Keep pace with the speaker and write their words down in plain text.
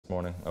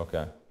morning?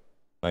 Okay.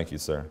 Thank you,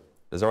 sir.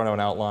 Does everyone have an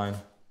outline?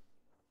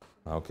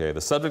 Okay. The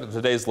subject of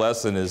today's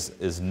lesson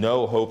is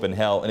no hope in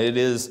hell, and it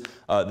is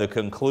the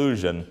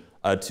conclusion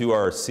to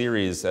our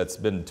series that's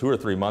been 2 or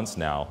 3 months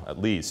now, at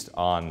least,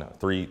 on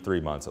three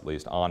months at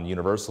least, on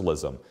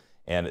universalism.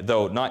 And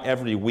though not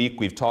every week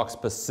we've talked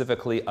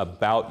specifically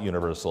about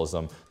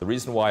universalism, the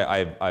reason why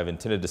I've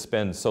intended to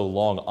spend so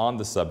long on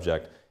the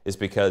subject is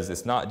because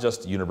it's not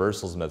just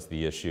universalism that's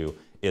the issue,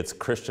 it's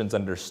Christians'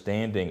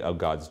 understanding of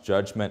God's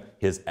judgment,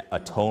 His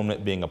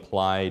atonement being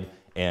applied,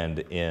 and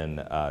in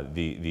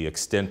the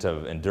extent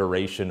of and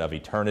duration of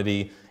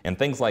eternity, and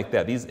things like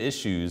that. These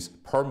issues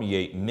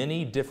permeate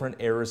many different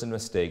errors and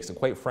mistakes, and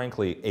quite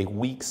frankly, a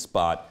weak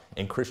spot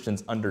in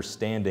Christians'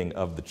 understanding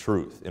of the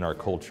truth in our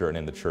culture and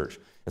in the church.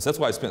 And so that's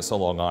why I spent so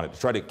long on it, to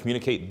try to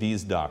communicate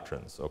these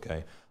doctrines,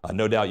 okay?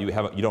 No doubt you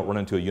don't run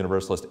into a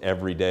universalist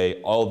every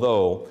day,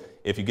 although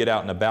if you get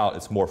out and about,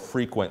 it's more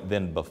frequent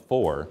than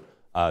before,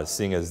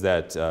 seeing as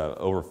that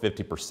over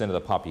 50% of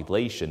the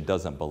population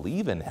doesn't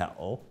believe in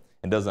hell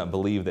and doesn't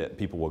believe that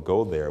people will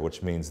go there,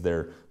 which means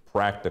they're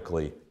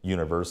practically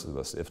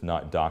universalists, if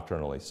not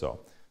doctrinally so.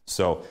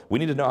 So we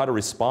need to know how to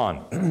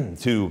respond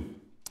to,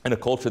 in a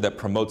culture that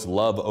promotes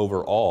love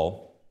over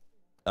all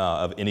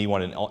of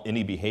anyone and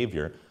any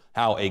behavior,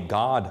 how a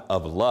God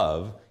of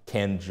love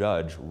can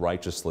judge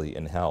righteously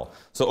in hell.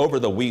 So over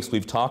the weeks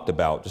we've talked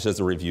about, just as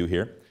a review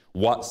here,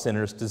 what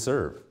sinners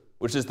deserve,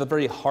 which is the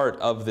very heart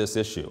of this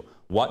issue.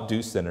 What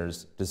do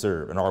sinners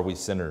deserve, and are we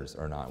sinners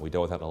or not? We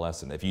dealt with that in a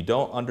lesson. If you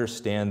don't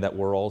understand that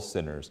we're all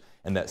sinners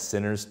and that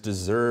sinners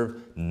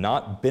deserve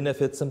not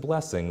benefits and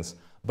blessings,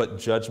 but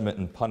judgment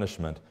and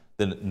punishment,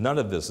 then none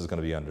of this is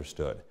going to be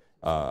understood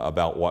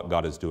about what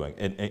God is doing,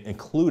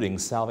 including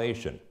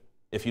salvation.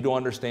 If you don't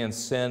understand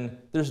sin,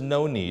 there's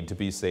no need to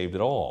be saved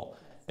at all.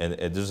 And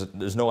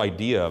there's no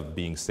idea of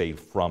being saved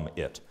from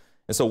it.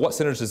 And so what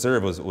sinners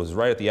deserve was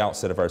right at the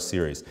outset of our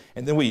series.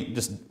 And then we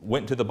just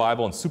went to the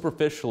Bible and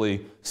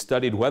superficially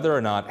studied whether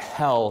or not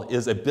hell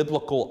is a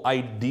biblical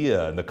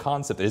idea and the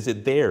concept. Is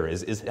it there?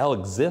 Is hell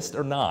exist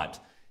or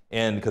not?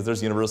 And because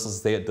there's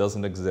universalists that say it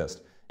doesn't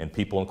exist, and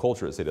people in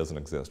culture that say it doesn't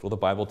exist. Well, the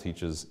Bible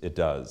teaches it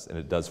does, and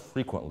it does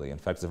frequently. In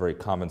fact, it's a very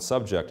common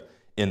subject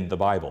in the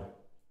Bible.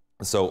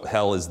 So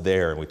hell is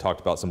there, and we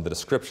talked about some of the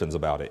descriptions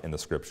about it in the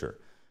Scripture.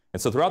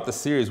 And so throughout the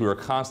series, we were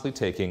constantly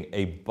taking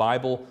a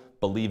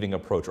Bible-believing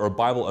approach, or a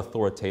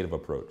Bible-authoritative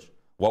approach.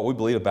 What we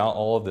believe about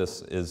all of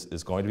this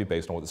is going to be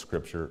based on what the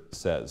Scripture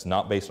says,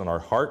 not based on our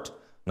heart,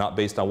 not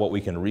based on what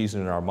we can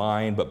reason in our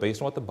mind, but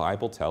based on what the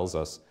Bible tells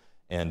us.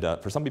 And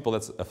for some people,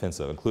 that's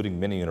offensive, including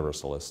many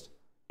universalists.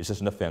 It's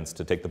just an offense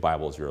to take the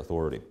Bible as your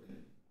authority.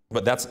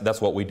 But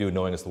that's what we do,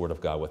 knowing it's the Word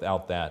of God.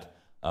 Without that,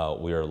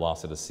 we are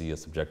lost at a sea of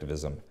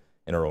subjectivism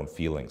in our own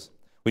feelings.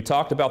 We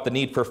talked about the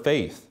need for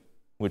faith,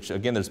 which,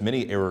 again, there's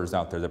many errors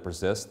out there that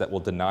persist that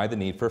will deny the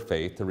need for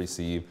faith to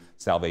receive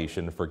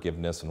salvation,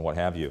 forgiveness, and what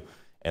have you.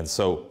 And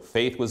so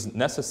faith was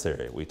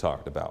necessary, we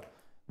talked about.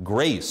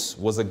 Grace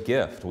was a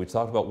gift. We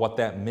talked about what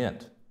that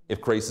meant.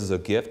 If grace is a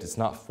gift, it's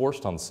not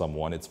forced on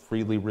someone. It's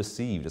freely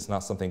received. It's not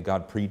something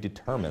God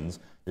predetermines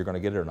you're going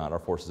to get it or not, or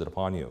forces it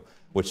upon you,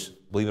 which,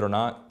 believe it or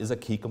not, is a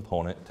key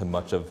component to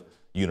much of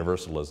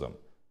universalism,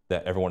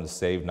 that everyone is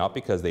saved not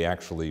because they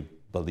actually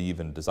believe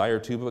and desire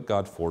to, but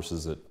God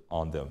forces it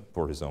on them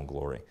for His own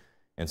glory.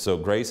 And so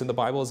grace in the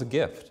Bible is a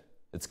gift.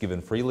 It's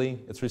given freely,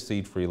 it's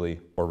received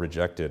freely, or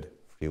rejected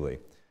freely.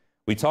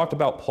 We talked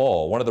about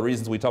Paul. One of the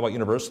reasons we talk about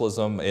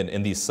universalism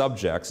in these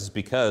subjects is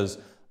because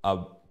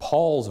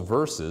Paul's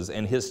verses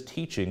and his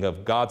teaching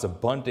of God's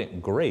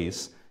abundant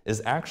grace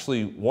is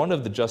actually one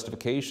of the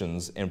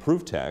justifications and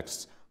proof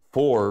texts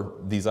for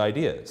these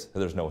ideas.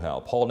 There's no hell.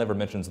 Paul never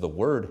mentions the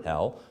word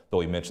hell, though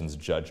he mentions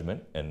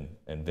judgment and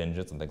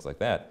vengeance and things like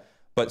that.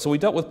 But so we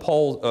dealt with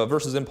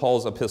verses in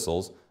Paul's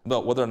epistles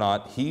about whether or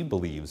not he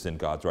believes in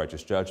God's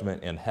righteous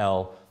judgment and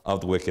hell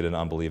of the wicked and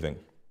unbelieving.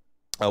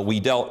 We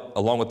dealt,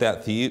 along with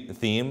that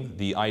theme,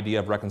 the idea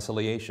of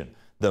reconciliation,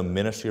 the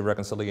ministry of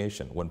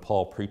reconciliation. When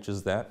Paul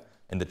preaches that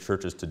and the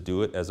church is to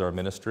do it as our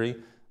ministry,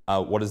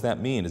 what does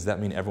that mean? Does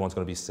that mean everyone's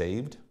going to be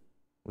saved?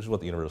 Which is what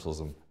the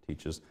universalism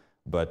teaches.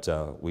 But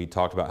we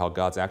talked about how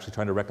God's actually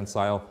trying to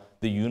reconcile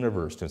the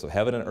universe to Him, so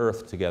heaven and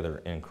earth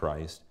together in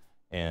Christ.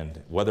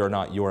 And whether or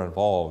not you're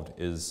involved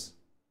is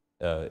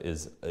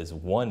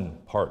one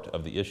part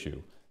of the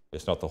issue.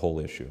 It's not the whole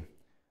issue.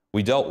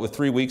 We dealt with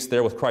 3 weeks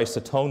there with Christ's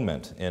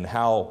atonement and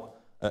how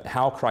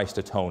Christ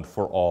atoned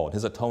for all.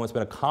 His atonement's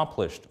been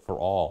accomplished for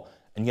all,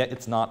 and yet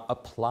it's not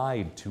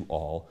applied to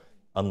all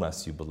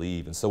unless you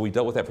believe. And so we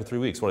dealt with that for 3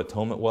 weeks, what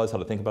atonement was, how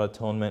to think about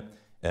atonement,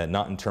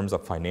 not in terms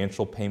of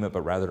financial payment,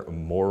 but rather a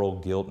moral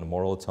guilt and a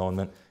moral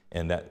atonement,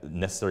 and that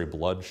necessary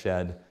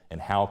bloodshed, and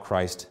how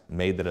Christ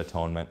made that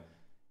atonement,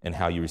 and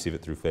how you receive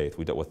it through faith.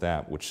 We dealt with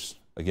that, which,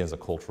 again, is a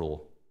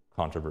cultural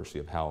controversy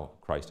of how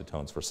Christ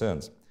atones for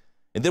sins.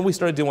 And then we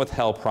started dealing with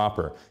hell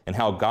proper, and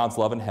how God's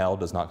love in hell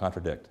does not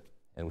contradict,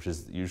 and which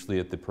is usually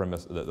at the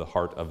premise, the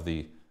heart of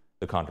the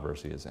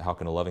controversy, is how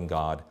can a loving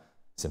God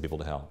send people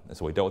to hell? And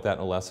so we dealt with that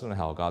in a lesson, on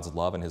how God's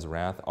love and His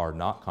wrath are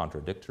not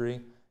contradictory,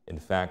 In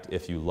fact,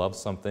 if you love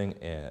something,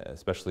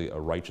 especially a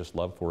righteous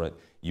love for it,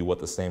 you will at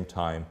the same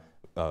time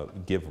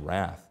give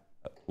wrath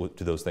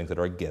to those things that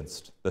are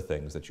against the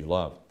things that you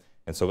love.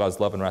 And so God's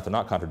love and wrath are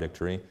not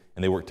contradictory,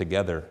 and they work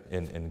together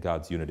in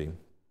God's unity.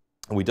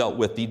 And we dealt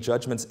with the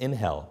judgments in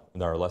hell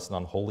in our lesson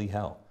on holy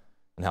hell,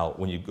 and how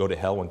when you go to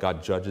hell, when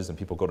God judges and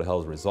people go to hell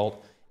as a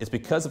result, it's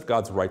because of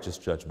God's righteous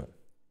judgment.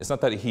 It's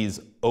not that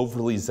he's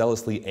overly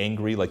zealously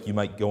angry, like you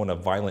might go on a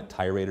violent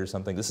tirade or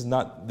something. This is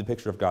not the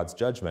picture of God's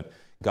judgment.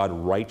 God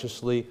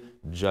righteously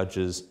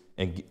judges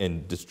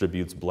and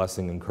distributes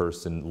blessing and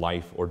curse and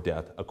life or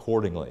death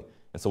accordingly.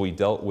 And so we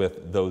dealt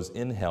with those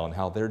in hell and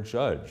how they're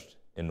judged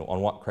and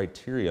on what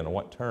criteria and on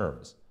what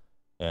terms.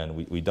 And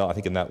we dealt, I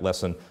think, in that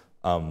lesson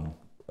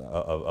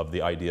of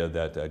the idea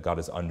that God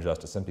is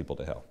unjust to send people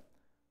to hell.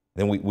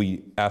 Then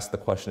we asked the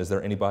question, is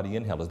there anybody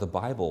in hell? Does the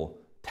Bible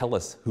tell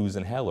us who's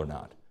in hell or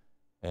not?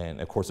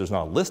 And of course, there's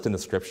not a list in the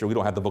scripture. We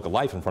don't have the book of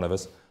life in front of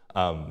us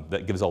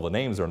that gives all the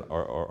names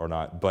or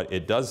not. But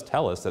it does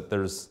tell us that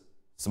there's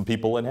some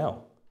people in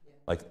hell,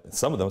 like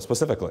some of them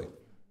specifically.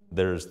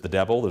 There's the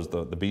devil, there's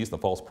the beast, the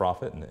false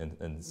prophet,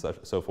 and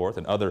so forth,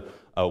 and other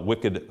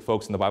wicked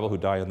folks in the Bible who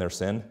die in their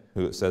sin,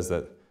 who it says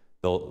that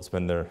they'll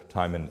spend their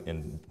time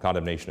in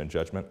condemnation and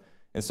judgment.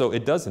 And so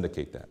it does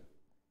indicate that.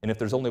 And if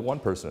there's only one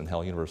person in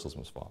hell,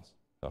 universalism is false.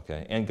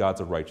 Okay? And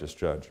God's a righteous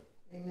judge.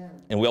 Amen.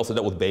 And we also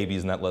dealt with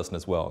babies in that lesson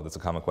as well. That's a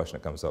common question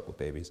that comes up with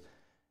babies,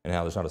 and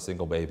how there's not a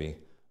single baby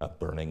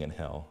burning in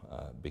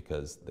hell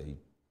because they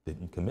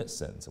didn't commit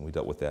sins. And we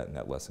dealt with that in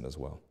that lesson as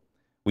well.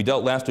 We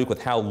dealt last week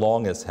with how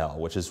long is hell,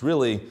 which is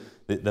really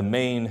the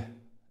main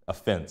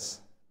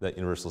offense that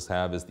universalists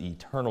have, is the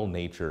eternal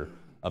nature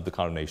of the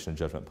condemnation and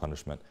judgment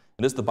punishment.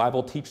 And does the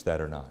Bible teach that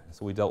or not?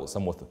 So we dealt with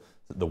some with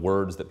the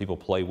words that people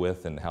play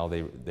with and how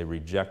they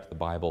reject the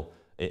Bible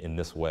in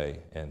this way.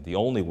 And the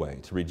only way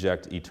to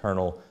reject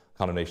eternal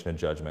condemnation and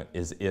judgment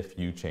is if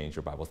you change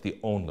your Bible. It's the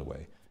only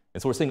way.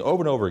 And so we're seeing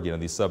over and over again in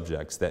these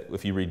subjects that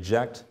if you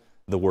reject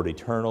the word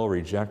eternal,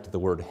 reject the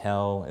word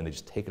hell, and they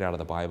just take it out of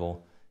the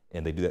Bible,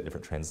 and they do that in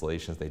different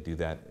translations, they do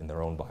that in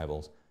their own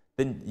Bibles,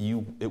 then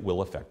it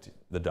will affect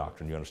the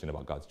doctrine you understand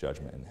about God's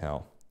judgment and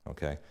hell,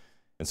 okay?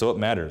 And so it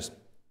matters.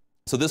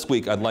 So this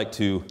week I'd like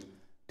to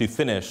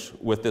finish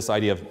with this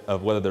idea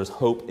of whether there's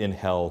hope in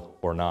hell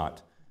or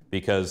not.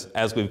 Because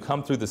as we've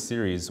come through the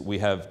series, we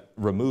have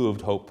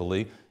removed,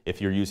 hopefully, if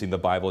you're using the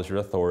Bible as your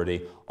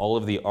authority, all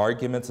of the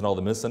arguments and all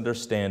the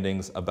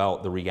misunderstandings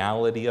about the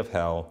reality of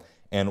hell,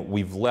 and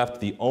we've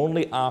left the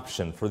only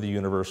option for the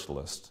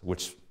universalist,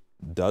 which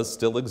does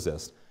still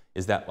exist,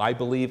 is that I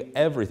believe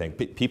everything.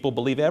 People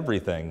believe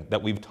everything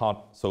that we've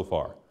taught so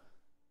far.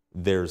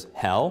 There's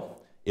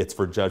hell. It's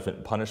for judgment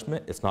and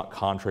punishment. It's not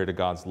contrary to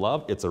God's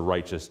love. It's a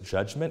righteous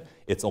judgment.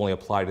 It's only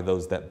applied to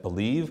those that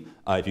believe.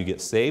 If you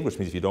get saved, which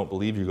means if you don't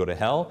believe, you go to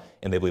hell,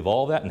 and they believe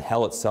all that, and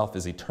hell itself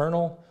is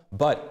eternal.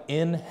 But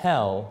in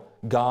hell,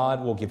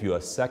 God will give you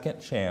a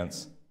second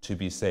chance to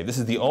be saved. This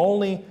is the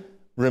only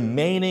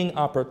remaining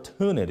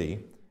opportunity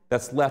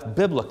that's left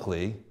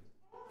biblically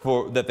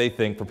that they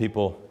think for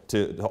people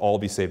to all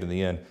be saved in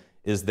the end,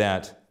 is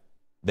that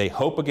they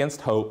hope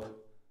against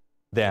hope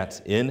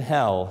that in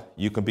hell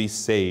you can be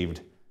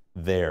saved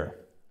there,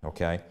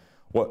 okay?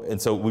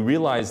 And so we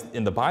realize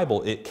in the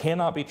Bible it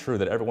cannot be true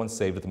that everyone's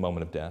saved at the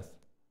moment of death,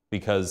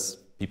 because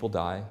people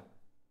die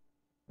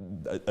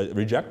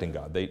rejecting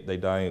God. They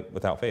die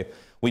without faith.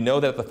 We know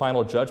that at the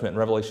final judgment in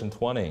Revelation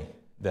 20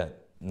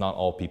 that not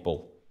all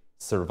people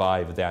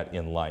survive that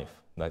in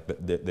life.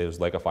 There's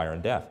like a fire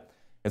and death.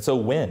 And so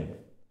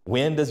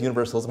when does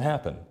universalism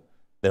happen?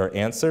 Their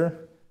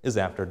answer is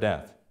after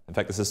death. In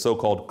fact, this is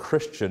so-called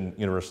Christian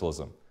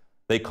universalism.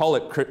 They call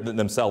it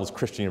themselves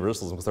Christian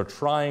universalism because they're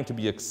trying to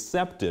be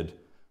accepted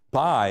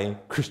by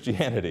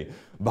Christianity,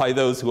 by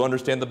those who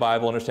understand the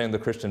Bible, understand the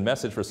Christian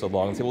message for so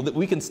long, and say, well,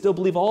 we can still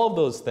believe all of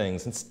those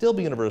things and still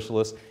be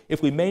universalists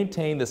if we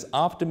maintain this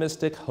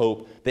optimistic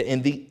hope that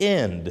in the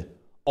end,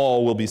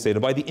 all will be saved.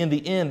 And in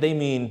the end, they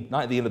mean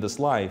not at the end of this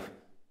life,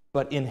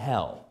 but in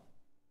hell.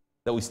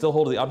 That we still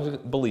hold to the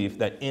optimistic belief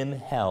that in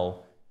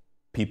hell,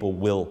 people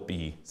will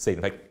be saved.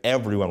 In fact,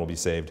 everyone will be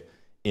saved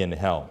in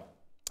hell.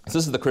 So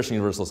this is the Christian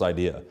universalist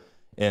idea.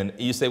 And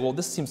you say, well,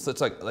 this seems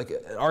such like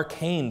an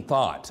arcane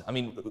thought. I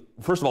mean,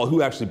 first of all,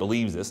 who actually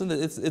believes this? And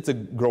it's a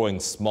growing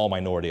small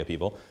minority of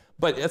people.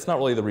 But that's not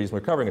really the reason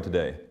we're covering it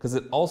today, because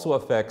it also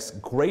affects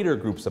greater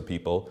groups of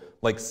people,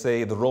 like,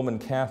 say, the Roman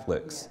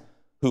Catholics,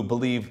 who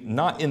believe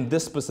not in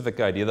this specific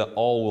idea that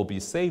all will be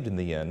saved in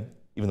the end,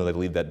 even though they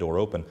leave that door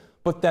open,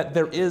 but that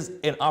there is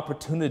an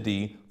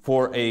opportunity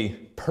for a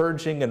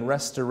purging and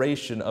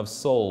restoration of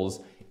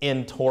souls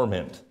in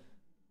torment,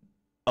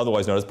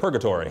 otherwise known as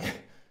purgatory.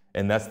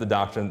 And that's the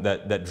doctrine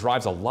that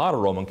drives a lot of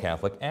Roman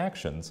Catholic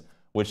actions,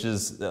 which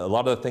is a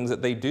lot of the things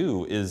that they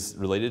do is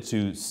related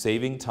to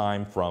saving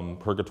time from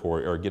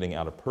purgatory or getting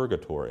out of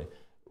purgatory,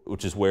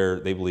 which is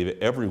where they believe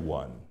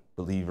everyone,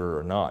 believer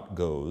or not,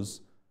 goes.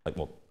 Like,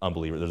 well,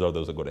 unbelievers, there's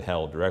those that go to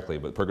hell directly,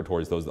 but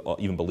purgatory is those,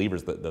 even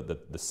believers, the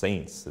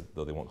saints,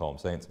 though they won't call them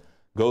saints,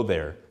 go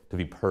there to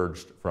be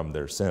purged from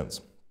their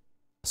sins.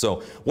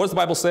 So what does the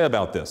Bible say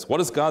about this? What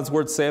does God's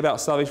word say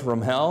about salvation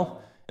from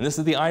hell? And this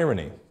is the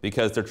irony,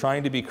 because they're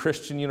trying to be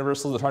Christian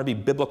universalists, they're trying to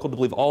be biblical, to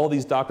believe all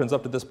these doctrines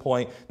up to this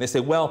point. And they say,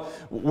 well,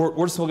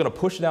 we're still going to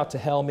push it out to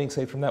hell, being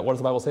saved from that. What does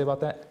the Bible say about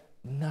that?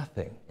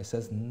 Nothing. It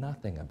says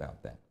nothing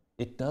about that.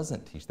 It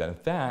doesn't teach that. In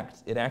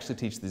fact, it actually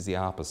teaches the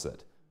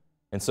opposite.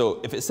 And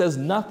so if it says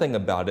nothing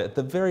about it, at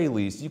the very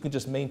least, you can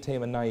just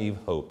maintain a naive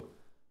hope.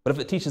 But if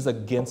it teaches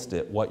against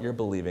it, what you're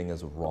believing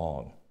is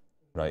wrong,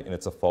 right? And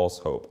it's a false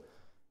hope.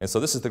 And so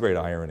this is the great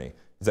irony,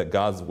 is that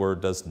God's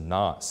word does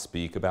not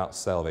speak about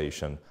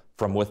salvation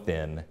from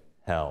within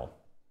hell.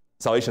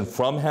 Salvation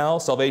from hell,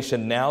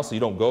 salvation now so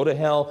you don't go to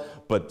hell,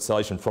 but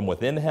salvation from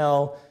within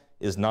hell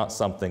is not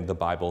something the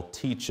Bible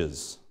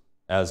teaches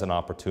as an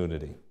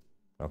opportunity,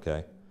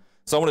 okay?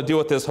 So I want to deal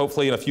with this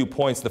hopefully in a few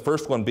points. The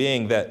first one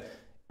being that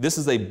this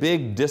is a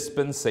big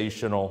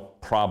dispensational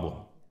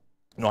problem.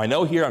 Now, I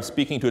know here I'm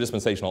speaking to a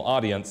dispensational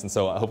audience, and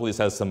so hopefully this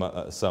has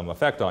some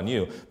effect on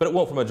you, but it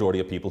won't for the majority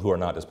of people who are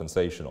not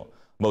dispensational.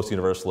 Most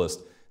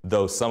universalists,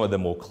 though some of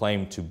them will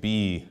claim to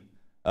be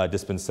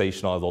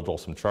dispensational, they'll draw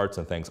some charts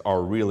and things,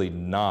 are really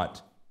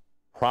not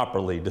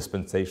properly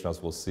dispensational,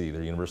 as we'll see.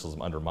 Their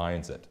universalism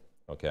undermines it,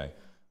 okay?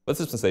 But it's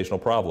a dispensational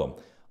problem.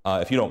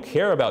 If you don't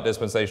care about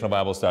dispensational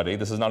Bible study,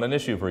 this is not an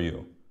issue for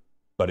you.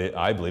 But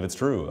I believe it's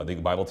true. I think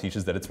the Bible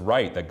teaches that it's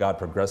right, that God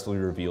progressively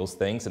reveals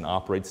things and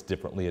operates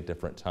differently at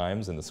different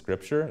times in the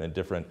Scripture and at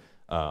different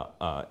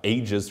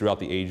ages throughout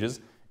the ages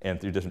and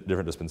through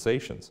different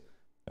dispensations.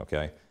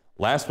 Okay.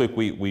 Last week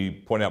we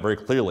pointed out very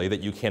clearly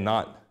that you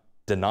cannot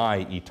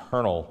deny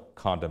eternal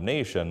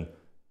condemnation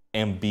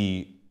and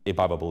be a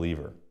Bible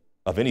believer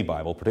of any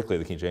Bible,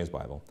 particularly the King James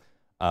Bible.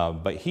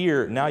 But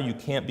here, now you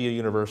can't be a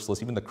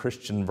universalist, even the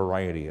Christian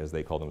variety, as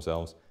they call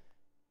themselves,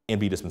 and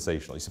be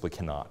dispensational. You simply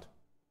cannot.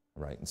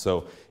 Right? And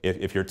so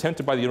if you're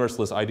tempted by the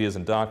universalist ideas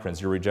and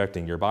doctrines, you're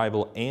rejecting your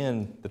Bible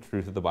and the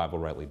truth of the Bible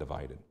rightly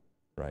divided.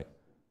 Right?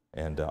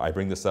 And I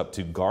bring this up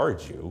to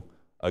guard you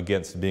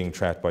against being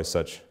trapped by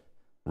such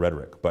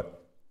rhetoric.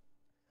 But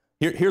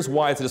here's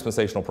why it's a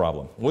dispensational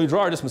problem. When we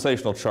draw our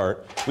dispensational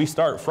chart, we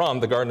start from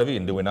the Garden of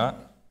Eden, do we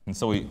not? And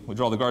so we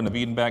draw the Garden of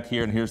Eden back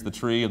here, and here's the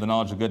tree of the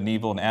knowledge of good and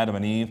evil, and Adam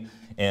and Eve,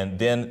 and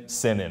then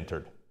sin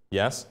entered.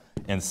 Yes?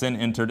 And sin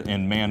entered,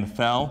 and man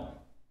fell.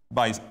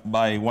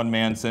 By one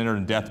man sin entered,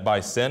 and death by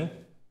sin.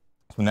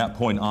 From that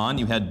point on,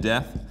 you had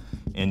death,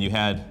 and you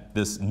had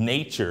this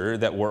nature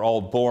that we're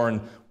all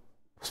born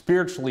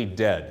spiritually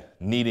dead,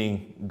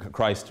 needing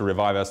Christ to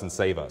revive us and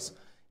save us.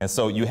 And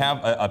so you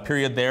have a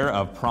period there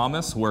of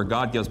promise where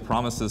God gives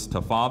promises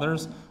to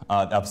fathers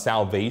of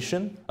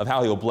salvation, of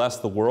how he'll bless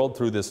the world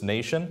through this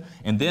nation.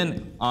 And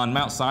then on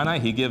Mount Sinai,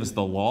 he gives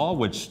the law,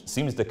 which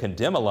seems to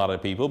condemn a lot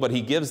of people, but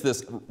he gives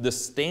this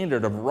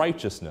standard of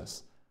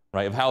righteousness,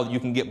 right, of how you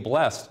can get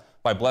blessed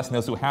by blessing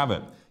those who have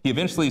it. He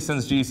eventually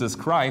sends Jesus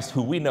Christ,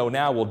 who we know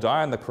now will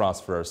die on the cross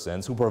for our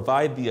sins, who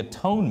provide the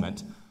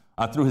atonement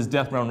through his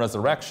death, burial, and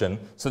resurrection,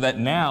 so that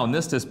now in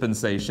this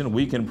dispensation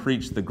we can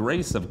preach the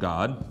grace of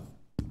God,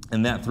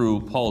 and that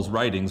through Paul's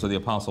writings, or the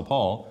Apostle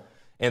Paul,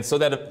 and so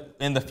that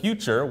in the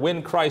future,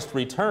 when Christ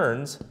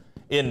returns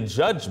in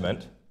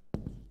judgment,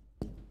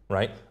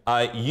 right,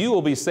 you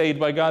will be saved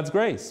by God's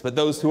grace. But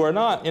those who are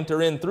not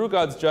enter in through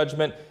God's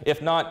judgment,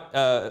 if not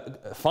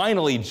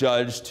finally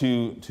judged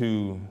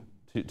to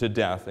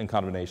death and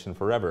condemnation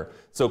forever.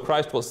 So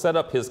Christ will set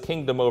up his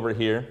kingdom over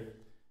here,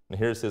 and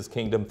here's his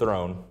kingdom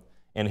throne,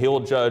 and he will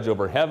judge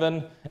over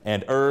heaven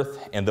and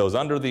earth and those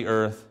under the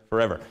earth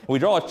forever. And we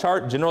draw a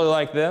chart generally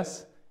like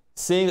this,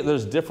 seeing that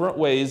there's different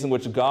ways in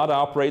which God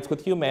operates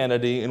with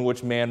humanity, in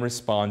which man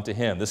responds to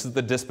him. This is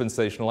the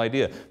dispensational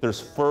idea. There's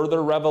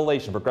further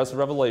revelation, progressive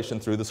revelation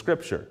through the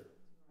Scripture.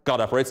 God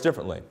operates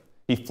differently.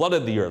 He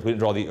flooded the earth. We didn't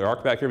draw the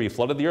ark back here, but he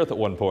flooded the earth at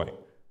one point.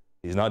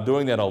 He's not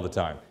doing that all the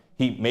time.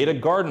 He made a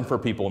garden for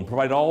people and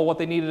provided all what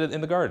they needed in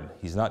the garden.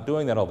 He's not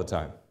doing that all the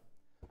time.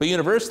 But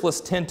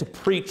universalists tend to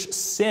preach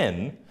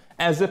sin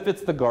as if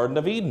it's the Garden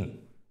of Eden.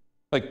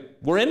 Like,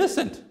 we're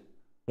innocent.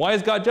 Why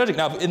is God judging?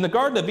 Now, in the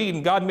Garden of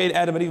Eden, God made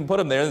Adam and Eve and put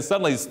them there, and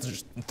suddenly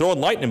he's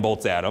throwing lightning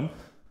bolts at them.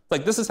 It's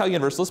like, this is how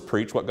universalists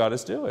preach what God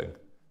is doing.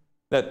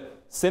 That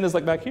sin is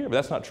like back here, but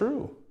that's not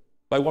true.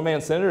 By one man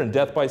sin entered, and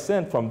death by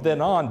sin. From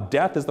then on,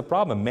 death is the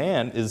problem.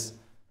 Man is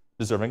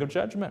deserving of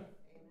judgment.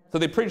 So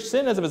they preach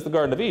sin as if it's the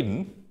Garden of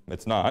Eden.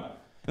 It's not.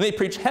 And they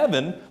preach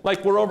heaven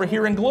like we're over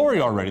here in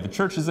glory already. The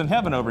church is in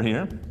heaven over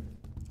here.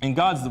 And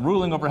God's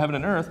ruling over heaven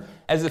and earth,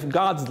 as if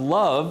God's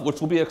love,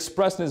 which will be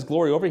expressed in his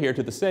glory over here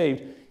to the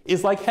saved,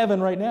 is like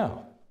heaven right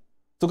now.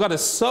 So God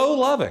is so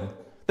loving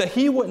that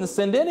he wouldn't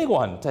send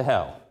anyone to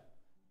hell.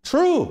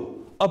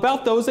 True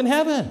about those in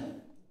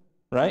heaven,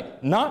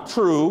 right? Not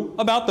true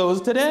about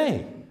those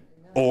today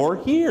or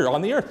here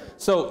on the earth.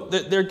 So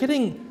they're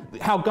getting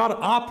how God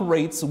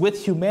operates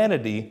with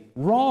humanity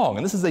wrong.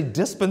 And this is a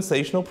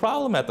dispensational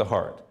problem at the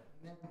heart.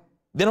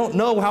 They don't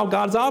know how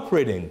God's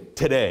operating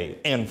today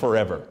and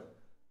forever.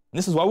 And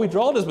this is why we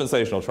draw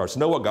dispensational charts, to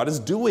know what God is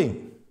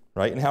doing,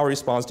 right? And how he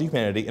responds to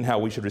humanity and how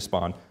we should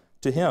respond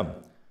to him.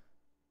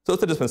 So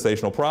it's a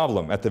dispensational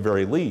problem at the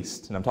very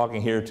least. And I'm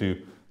talking here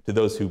to to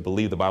those who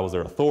believe the Bible is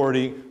their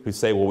authority, who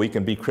say, well, we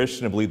can be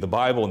Christian and believe the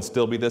Bible and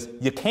still be this.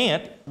 You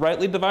can't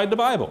rightly divide the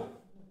Bible.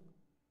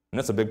 And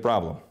that's a big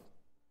problem.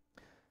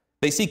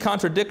 They see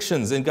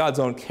contradictions in God's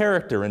own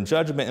character and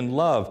judgment and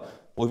love.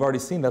 Well, we've already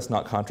seen that's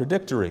not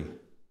contradictory.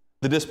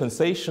 The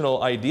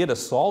dispensational idea to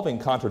solving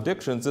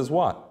contradictions is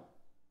what?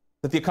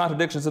 That the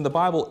contradictions in the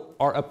Bible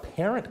are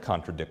apparent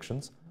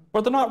contradictions,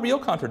 but they're not real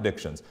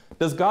contradictions.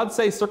 Does God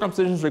say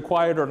circumcision is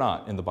required or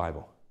not in the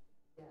Bible?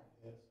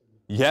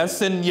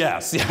 Yes and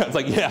yes. Yeah, it's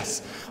like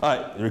yes.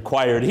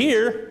 Required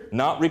here,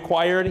 not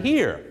required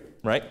here,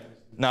 right?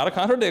 Not a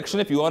contradiction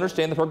if you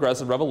understand the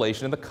progressive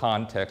revelation in the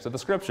context of the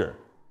Scripture.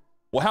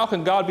 Well, how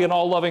can God be an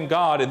all-loving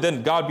God and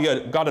then God be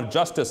a God of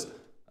justice?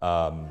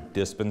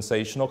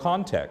 Dispensational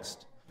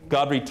context.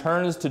 God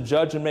returns to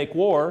judge and make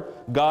war.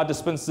 God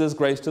dispenses His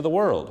grace to the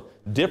world.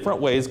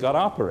 Different ways God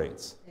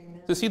operates.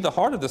 So see, the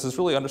heart of this is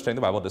really understanding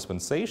the Bible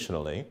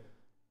dispensationally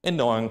and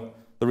knowing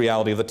the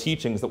reality of the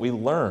teachings that we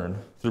learn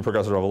through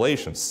progressive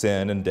revelation,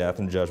 sin and death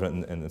and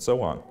judgment and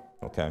so on.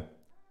 Okay.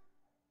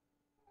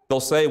 They'll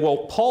say,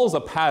 well, Paul's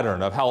a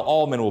pattern of how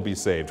all men will be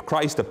saved.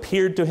 Christ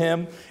appeared to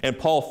him, and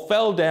Paul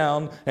fell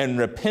down and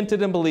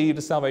repented and believed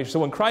to salvation. So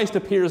when Christ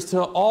appears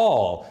to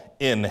all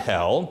in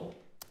hell,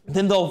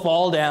 then they'll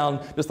fall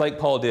down just like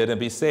Paul did and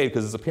be saved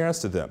because of his appearance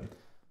to them.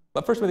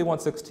 But 1 Timothy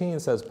 1:16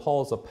 says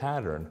Paul's a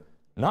pattern,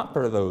 not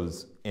for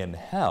those in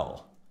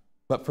hell,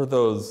 but for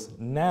those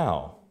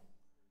now.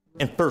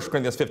 In 1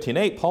 Corinthians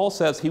 15:8, Paul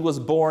says he was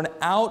born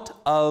out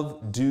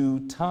of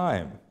due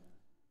time.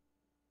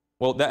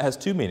 Well, that has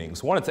two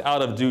meanings. One, it's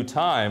out of due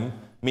time,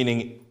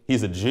 meaning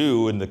he's a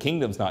Jew and the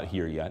kingdom's not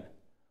here yet.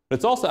 But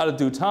it's also out of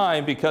due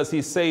time because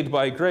he's saved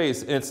by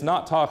grace, and it's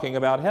not talking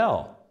about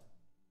hell,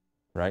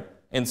 right?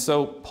 And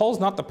so Paul's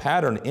not the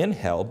pattern in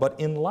hell, but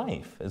in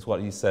life, is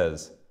what he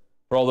says,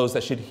 for all those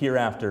that should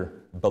hereafter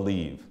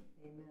believe.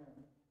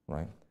 Amen.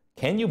 Right?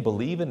 Can you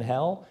believe in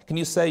hell? Can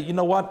you say, you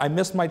know what, I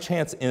missed my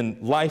chance in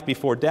life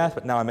before death,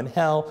 but now I'm in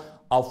hell,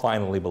 I'll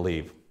finally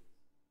believe,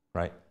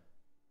 right?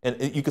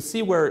 And you can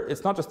see where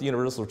it's not just the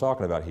universalists we're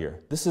talking about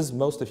here. This is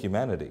most of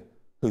humanity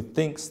who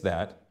thinks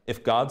that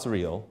if God's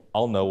real,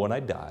 I'll know when I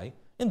die,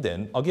 and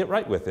then I'll get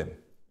right with Him.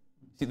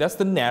 See, that's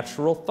the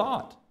natural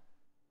thought.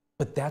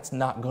 But that's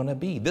not going to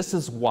be. This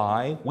is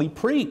why we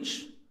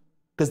preach,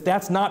 because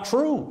that's not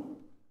true.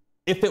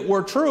 If it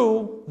were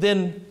true,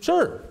 then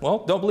sure.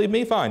 Well, don't believe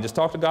me? Fine. Just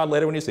talk to God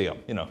later when you see Him,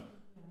 you know.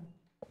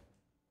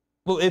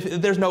 Well, if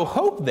there's no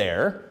hope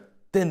there,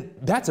 then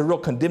that's a real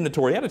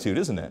condemnatory attitude,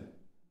 isn't it?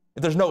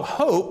 If there's no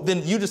hope,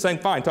 then you just saying,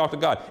 fine, talk to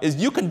God. Is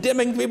you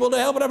condemning people to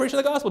hell by not preaching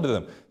the gospel to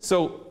them?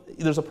 So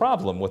there's a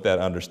problem with that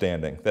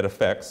understanding that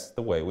affects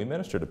the way we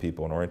minister to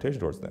people and orientation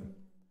towards them.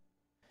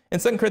 In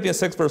 2 Corinthians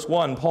 6, verse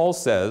 1, Paul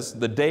says,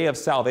 the day of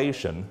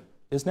salvation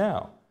is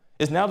now.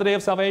 Is now the day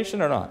of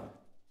salvation or not?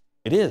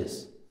 It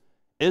is.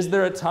 Is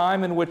there a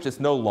time in which it's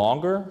no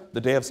longer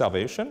the day of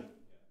salvation?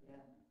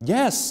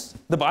 Yes.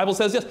 The Bible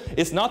says yes.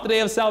 It's not the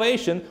day of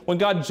salvation when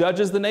God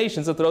judges the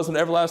nations and throws them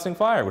in everlasting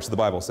fire, which the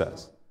Bible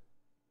says.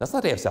 That's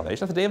not the day of salvation.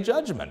 That's the day of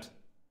judgment.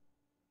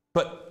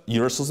 But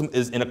Universalism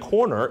is in a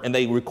corner, and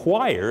they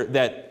require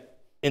that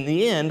in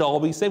the end all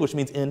be saved, which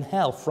means in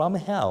hell, from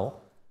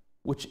hell,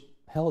 which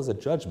hell is a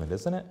judgment,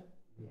 isn't it?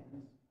 Yes.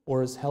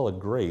 Or is hell a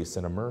grace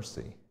and a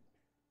mercy?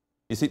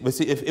 You see,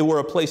 if it were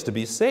a place to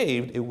be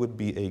saved, it would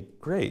be a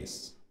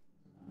grace.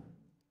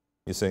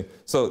 You see?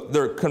 So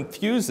they're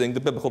confusing the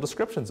biblical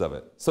descriptions of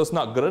it. So it's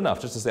not good enough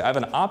just to say, I have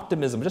an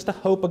optimism, just a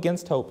hope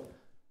against hope.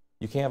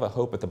 You can't have a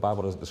hope if the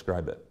Bible doesn't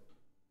describe it.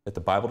 If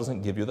the Bible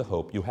doesn't give you the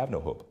hope, you have no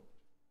hope.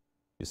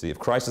 You see, if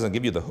Christ doesn't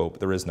give you the hope,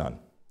 there is none.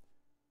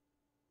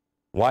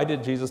 Why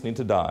did Jesus need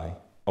to die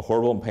a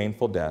horrible and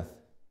painful death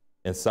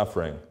and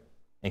suffering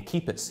and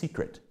keep it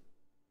secret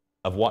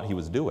of what He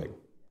was doing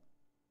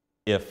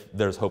if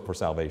there's hope for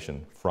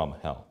salvation from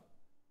hell,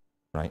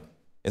 right?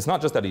 It's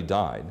not just that He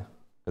died,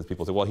 because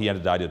people say, well, He had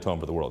to die to atone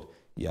for the world.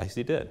 Yes,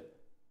 He did.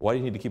 Why did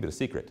He need to keep it a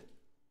secret?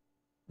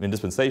 I mean,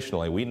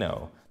 dispensationally, we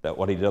know that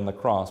what He did on the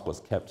cross was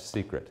kept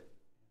secret,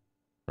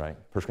 right?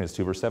 1 Corinthians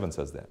 2, verse 7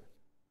 says that.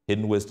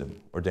 Hidden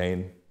wisdom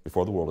ordained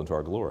before the world unto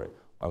our glory.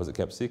 Why was it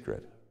kept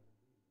secret?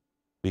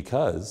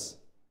 Because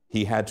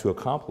He had to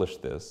accomplish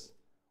this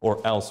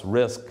or else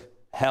risk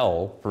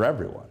hell for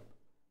everyone,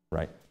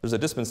 right? There's a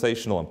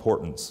dispensational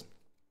importance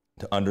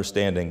to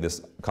understanding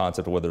this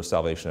concept of whether there's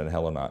salvation in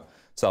hell or not.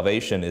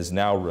 Salvation is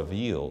now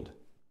revealed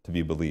to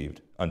be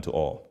believed unto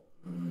all.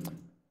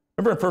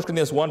 Remember in 1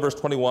 Corinthians 1, verse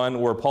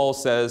 21, where Paul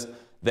says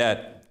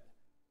that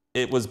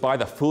it was by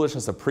the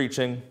foolishness of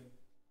preaching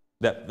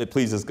that it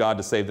pleases God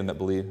to save them that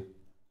believe?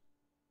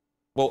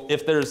 Well,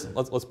 if there's,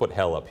 let's put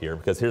hell up here,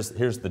 because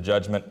here's the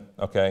judgment,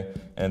 okay,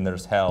 and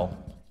there's hell.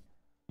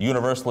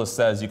 Universalist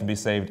says you can be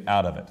saved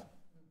out of it,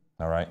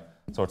 all right?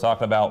 So we're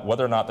talking about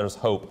whether or not there's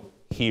hope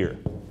here.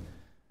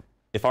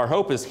 If our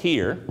hope is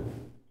here,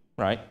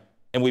 right,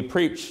 and we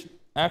preach,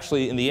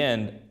 actually, in the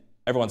end,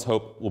 everyone's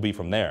hope will be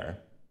from there.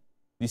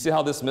 You see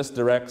how this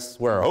misdirects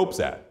where our hope's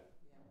at,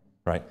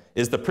 right?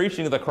 Is the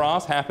preaching of the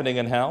cross happening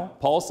in hell?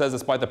 Paul says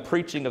it's by the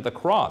preaching of the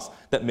cross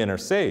that men are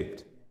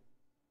saved.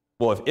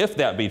 Well, if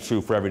that be true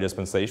for every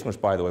dispensation,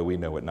 which, by the way, we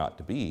know it not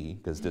to be,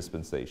 because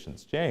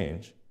dispensations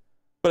change,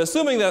 but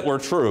assuming that we're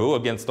true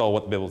against all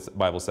what the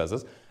Bible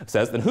says,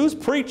 then who's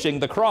preaching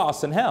the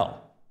cross in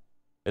hell?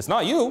 It's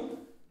not you,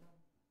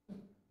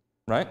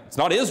 right? It's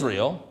not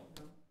Israel.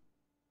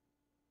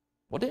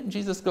 Well, didn't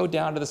Jesus go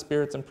down to the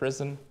spirits in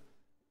prison?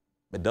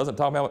 It doesn't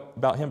talk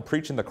about him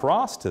preaching the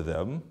cross to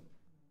them,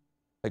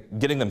 like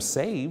getting them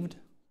saved.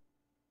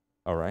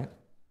 All right?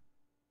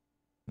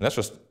 And that's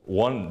just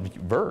one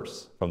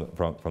verse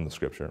from the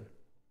Scripture.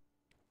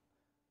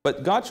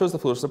 But God shows the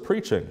foolishness of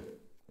preaching.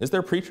 Is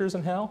there preachers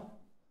in hell?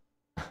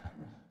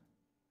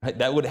 Right?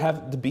 That would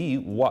have to be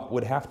what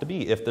would have to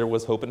be if there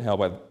was hope in hell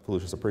by the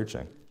foolishness of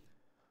preaching.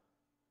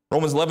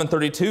 Romans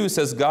 11:32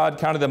 says God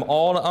counted them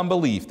all to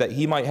unbelief that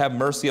he might have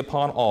mercy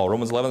upon all.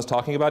 Romans 11 is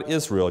talking about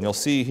Israel, and you'll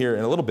see here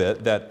in a little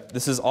bit that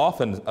this is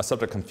often a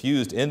subject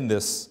confused in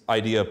this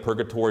idea of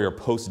purgatory or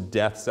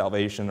post-death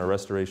salvation or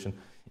restoration,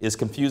 is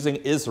confusing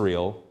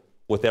Israel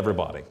with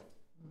everybody.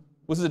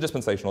 This is a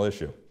dispensational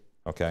issue,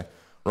 okay?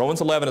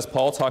 Romans 11 is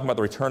Paul talking about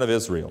the return of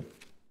Israel.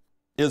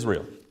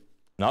 Israel.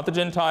 Not the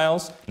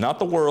Gentiles, not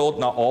the world,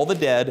 not all the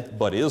dead,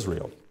 but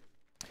Israel.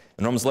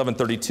 In Romans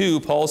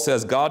 11:32, Paul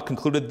says God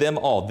concluded them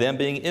all, them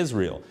being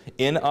Israel,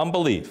 in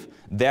unbelief,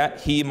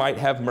 that he might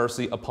have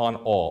mercy upon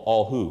all.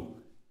 All who?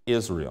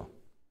 Israel.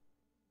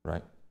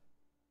 Right?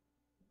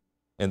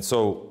 And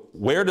so,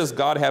 where does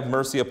God have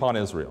mercy upon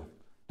Israel?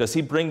 Does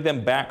he bring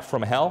them back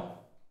from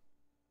hell?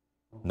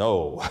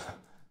 No,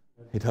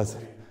 he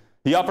doesn't.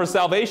 He offers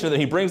salvation, and then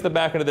he brings them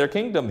back into their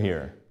kingdom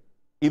here.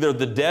 Either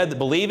the dead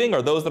believing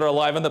or those that are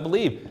alive and that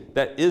believe,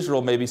 that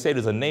Israel may be saved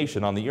as a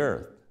nation on the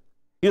earth.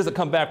 He doesn't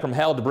come back from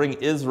hell to bring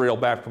Israel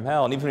back from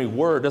hell, and even if his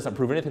word doesn't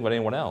prove anything about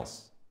anyone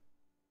else.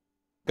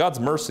 God's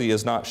mercy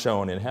is not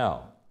shown in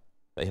hell,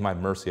 that he might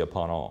have mercy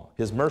upon all.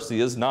 His mercy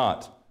is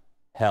not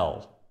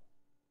hell,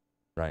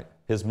 right?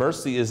 His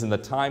mercy is in the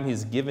time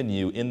he's given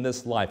you in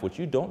this life, which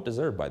you don't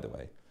deserve, by the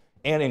way,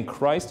 and in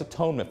Christ's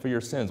atonement for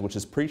your sins, which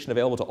is preached and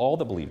available to all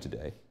that believe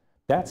today.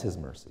 That's his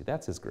mercy.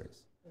 That's his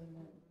grace.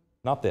 Amen.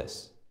 Not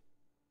this.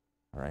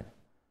 All right?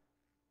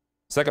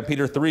 2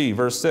 Peter 3,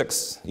 verse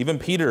 6. Even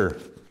Peter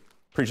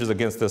preaches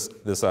against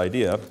this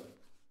idea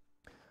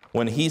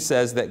when he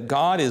says that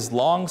God is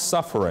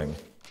long-suffering.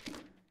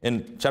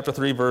 In chapter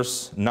 3,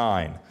 verse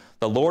 9,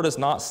 the Lord is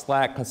not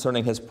slack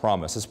concerning his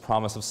promise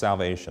of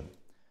salvation,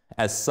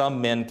 as some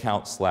men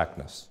count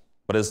slackness,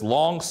 but is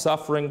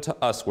long-suffering to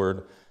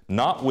usward,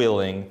 not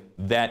willing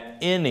that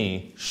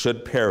any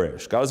should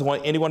perish. God doesn't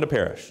want anyone to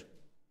perish.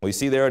 Well, you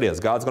see, there it is.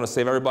 God's going to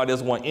save everybody. He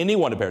doesn't want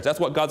anyone to perish. That's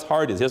what God's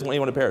heart is. He doesn't want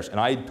anyone to perish. And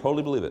I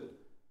totally believe it,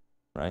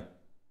 right?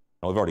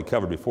 Now, we've already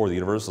covered before, the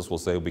Universalists will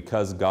say,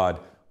 because God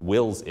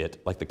wills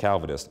it, like the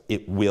Calvinists,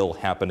 it will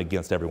happen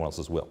against everyone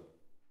else's will,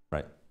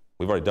 right?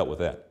 We've already dealt with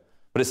that.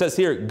 But it says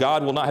here,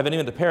 God will not have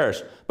anyone to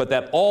perish, but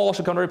that all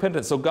should come to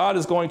repentance. So God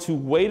is going to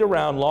wait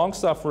around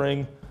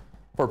long-suffering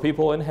for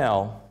people in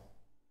hell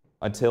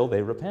until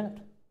they repent.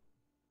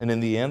 And in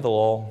the end, they'll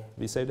all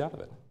be saved out of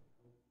it.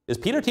 Is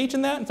Peter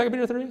teaching that in 2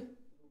 Peter 3?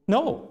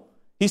 No.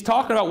 He's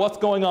talking about what's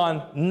going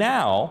on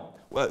now,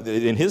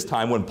 in his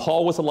time, when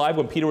Paul was alive,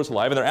 when Peter was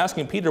alive, and they're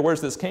asking Peter,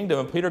 where's this kingdom?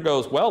 And Peter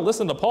goes, well,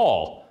 listen to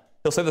Paul.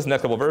 He'll say this in the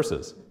next couple of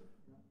verses.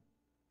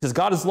 He says,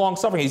 God is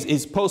long-suffering.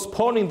 He's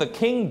postponing the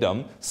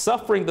kingdom,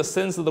 suffering the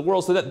sins of the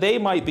world so that they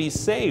might be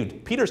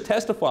saved. Peter's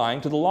testifying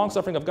to the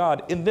long-suffering of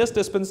God in this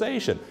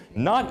dispensation,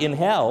 not in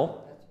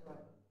hell.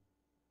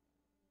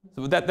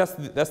 So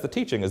that's the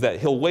teaching, is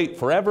that he'll wait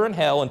forever in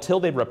hell until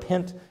they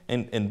repent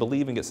and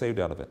believe and get saved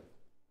out of it.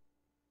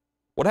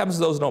 What happens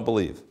to those who don't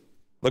believe?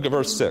 Look at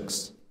verse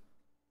 6.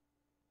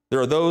 There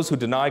are those who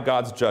deny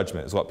God's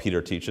judgment, is what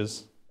Peter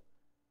teaches.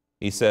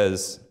 He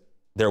says,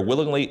 they're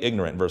willingly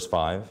ignorant, verse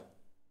 5,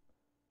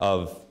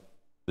 of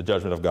the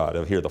judgment of God,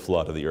 of here the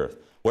flood of the earth,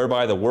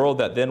 whereby the world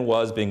that then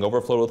was, being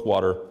overflowed with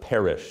water,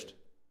 perished.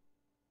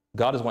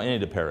 God doesn't want any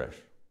to perish.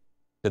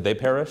 Did they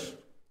perish?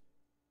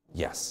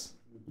 Yes.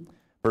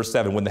 Verse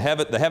 7, when the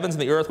heavens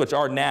and the earth which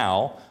are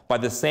now, by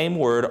the same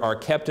word, are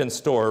kept in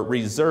store,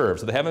 reserved.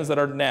 So the heavens that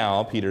are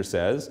now, Peter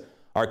says,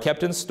 are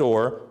kept in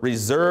store,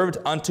 reserved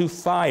unto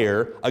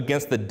fire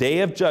against the day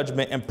of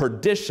judgment and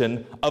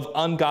perdition of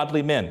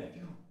ungodly men.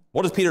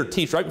 What does Peter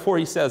teach right before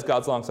he says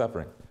God's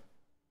long-suffering?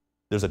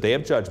 There's a day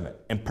of judgment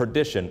and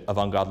perdition of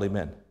ungodly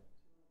men.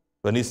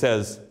 Then he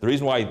says, the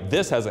reason why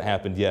this hasn't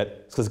happened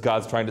yet is because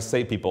God's trying to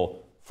save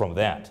people from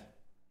that.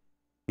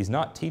 He's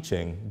not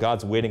teaching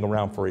God's waiting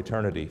around for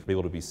eternity for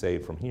people to be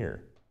saved from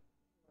here.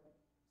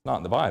 It's not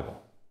in the Bible.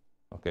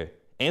 Okay?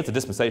 And it's a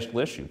dispensational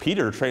issue.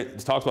 Peter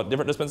talks about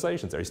different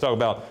dispensations there. He's talking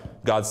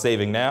about God's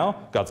saving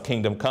now, God's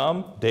kingdom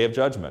come, day of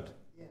judgment.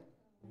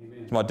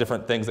 He's about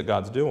different things that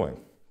God's doing.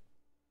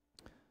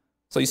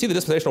 So you see the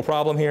dispensational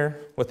problem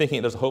here with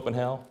thinking there's a hope in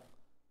hell?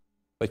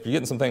 Like, you're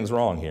getting some things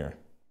wrong here.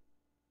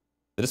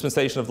 The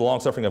dispensation of the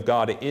long-suffering of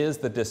God is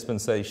the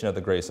dispensation of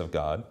the grace of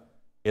God.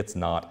 It's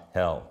not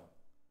hell.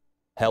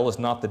 Hell is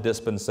not the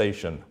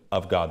dispensation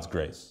of God's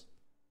grace.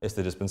 It's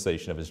the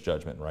dispensation of his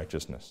judgment and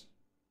righteousness.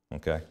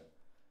 Okay?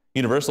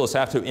 Universalists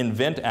have to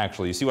invent,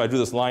 actually. You see why I drew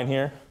this line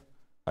here?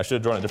 I should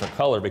have drawn a different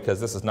color because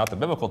this is not the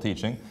biblical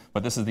teaching,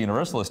 but this is the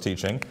Universalist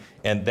teaching,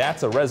 and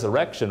that's a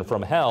resurrection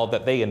from hell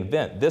that they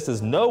invent. This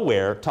is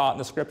nowhere taught in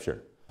the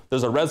Scripture.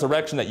 There's a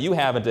resurrection that you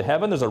have into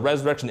heaven. There's a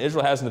resurrection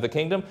Israel has into the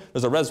kingdom.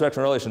 There's a resurrection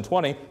in Revelation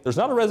 20. There's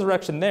not a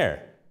resurrection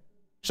there.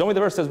 Show me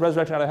the verse that says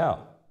resurrection out of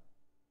hell.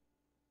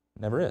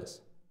 Never is.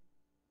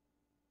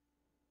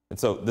 And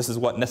so this is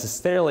what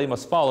necessarily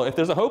must follow. If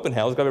there's a hope in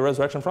hell, there's got to be a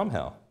resurrection from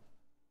hell.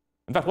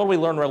 In fact, what do we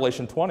learn in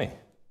Revelation 20?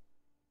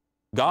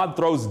 God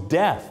throws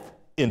death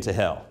into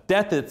hell,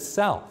 death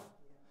itself.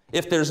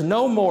 If there's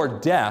no more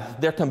death,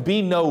 there can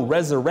be no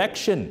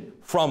resurrection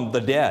from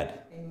the dead.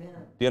 Amen.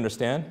 Do you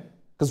understand?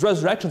 Because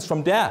resurrection's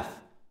from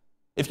death.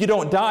 If you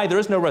don't die, there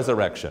is no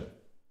resurrection.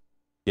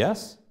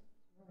 Yes?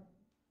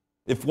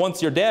 If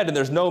once you're dead and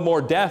there's no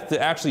more death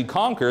to actually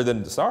conquer,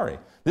 then sorry.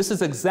 This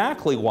is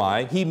exactly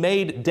why he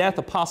made death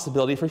a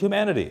possibility for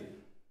humanity,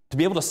 to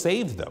be able to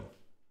save them.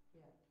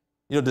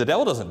 You know, the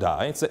devil doesn't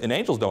die, and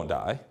angels don't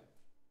die.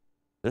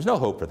 There's no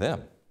hope for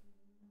them.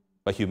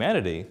 But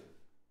humanity,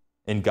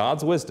 in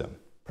God's wisdom,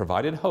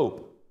 provided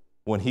hope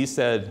when he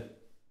said,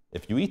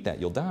 if you eat that,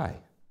 you'll die.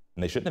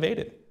 And they shouldn't have ate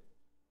it.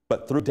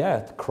 But through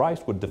death,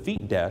 Christ would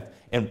defeat death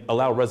and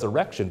allow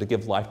resurrection to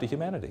give life to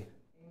humanity.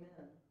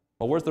 Amen.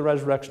 Well, where's the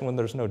resurrection when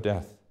there's no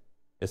death?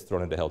 It's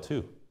thrown into hell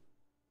too.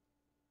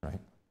 Right?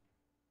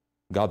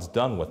 God's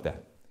done with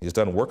that. He's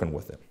done working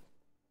with it.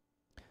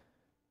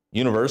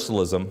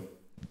 Universalism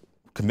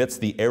commits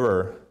the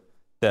error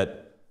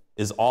that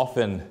is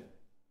often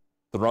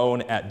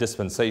thrown at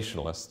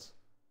dispensationalists,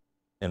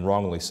 and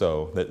wrongly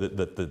so.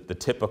 The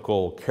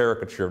typical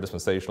caricature of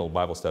dispensational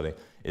Bible study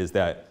is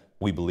that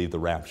we believe the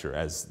rapture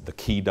as the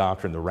key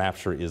doctrine. The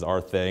rapture is our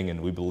thing, and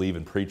we believe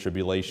in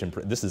pre-tribulation.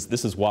 This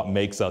is what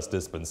makes us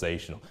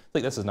dispensational.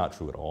 Like, this is not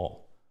true at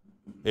all.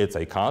 It's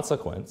a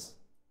consequence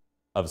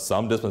of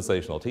some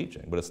dispensational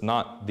teaching, but it's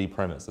not the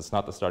premise. It's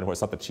not the starting point.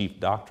 It's not the chief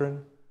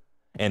doctrine.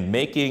 And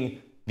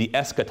making the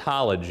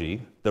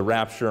eschatology, the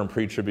rapture and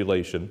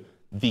pre-tribulation,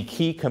 the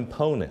key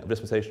component of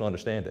dispensational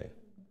understanding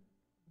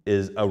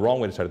is a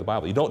wrong way to study the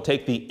Bible. You don't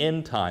take the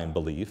end time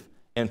belief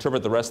and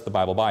interpret the rest of the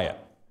Bible by it.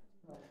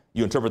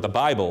 You interpret the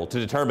Bible to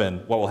determine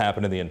what will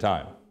happen in the end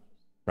time.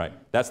 Right?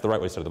 That's the right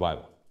way to study the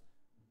Bible.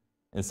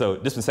 And so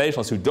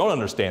dispensationalists who don't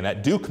understand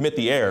that do commit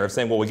the error of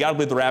saying, well, we got to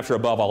believe the rapture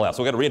above all else.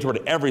 We've got to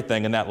reinterpret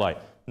everything in that light.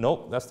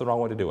 Nope, that's the wrong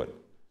way to do it.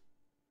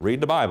 Read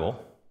the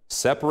Bible,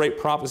 separate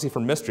prophecy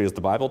from mystery as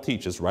the Bible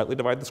teaches, rightly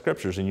divide the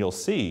Scriptures, and you'll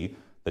see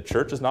the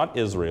church is not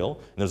Israel,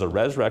 and there's a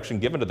resurrection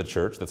given to the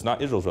church that's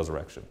not Israel's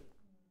resurrection.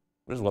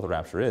 This is what the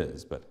rapture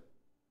is. But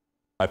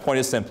my point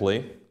is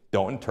simply,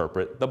 don't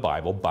interpret the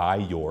Bible by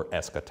your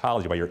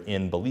eschatology, by your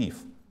end belief.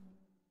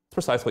 It's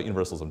precisely what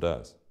Universalism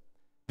does.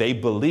 They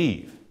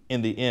believe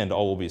in the end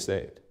all will be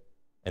saved,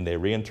 and they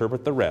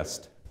reinterpret the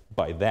rest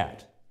by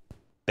that.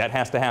 That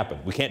has to happen.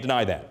 We can't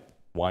deny that.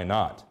 Why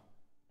not?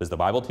 Does the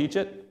Bible teach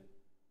it?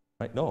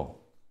 Right? No.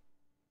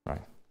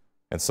 Right.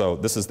 And so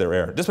this is their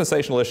error.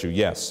 Dispensational issue,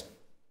 yes.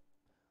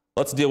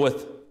 Let's deal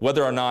with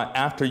whether or not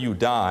after you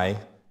die,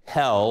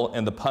 hell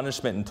and the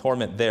punishment and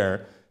torment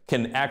there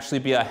can actually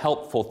be a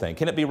helpful thing.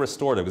 Can it be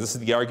restorative? This is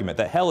the argument,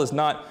 that hell is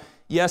not,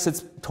 yes,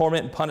 it's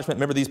torment and punishment.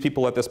 Remember, these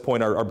people at this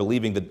point are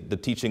believing the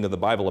teaching of the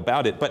Bible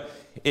about it, but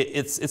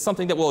it's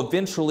something that will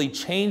eventually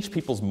change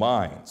people's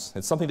minds.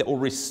 It's something that will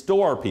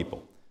restore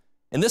people.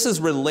 And this is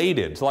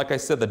related to, like I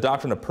said, the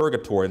doctrine of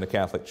purgatory in the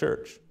Catholic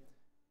Church.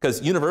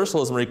 Because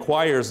Universalism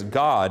requires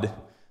God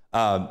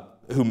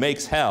who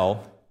makes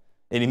hell,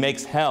 and he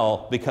makes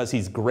hell because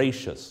he's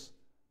gracious,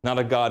 not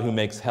a God who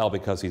makes hell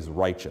because he's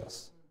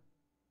righteous.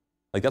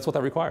 Like, that's what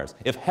that requires.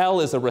 If hell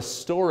is a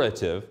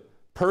restorative,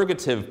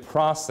 purgative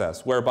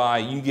process whereby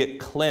you get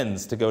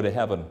cleansed to go to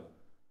heaven,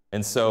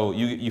 and so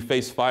you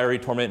face fiery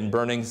torment and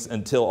burnings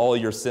until all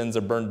your sins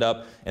are burned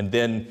up, and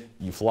then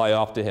you fly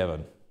off to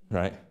heaven,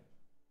 right?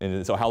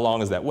 And so how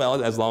long is that?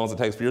 Well, as long as it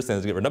takes for your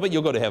sins to get burned up, but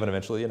you'll go to heaven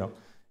eventually, you know.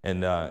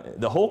 And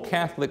the whole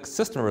Catholic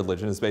system of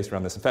religion is based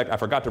around this. In fact, I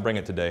forgot to bring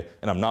it today,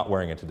 and I'm not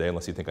wearing it today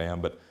unless you think I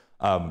am, but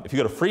if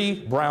you go to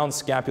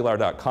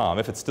freebrownscapular.com,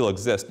 if it still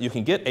exists, you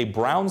can get a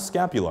brown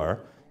scapular.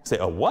 Say,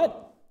 a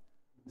what?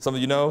 Some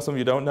of you know, some of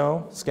you don't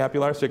know.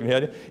 Scapular, shaking your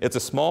head. It's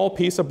a small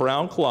piece of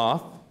brown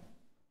cloth,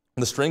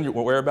 the string you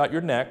wear about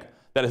your neck,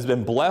 that has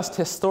been blessed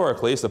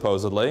historically,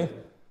 supposedly,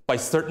 by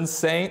certain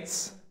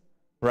saints,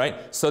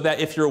 right? So that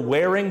if you're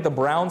wearing the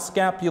brown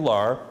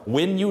scapular,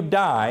 when you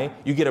die,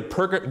 you get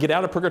a get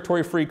out of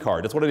purgatory free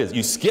card. That's what it is.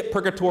 You skip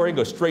purgatory and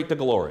go straight to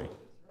glory.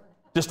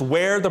 Just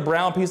wear the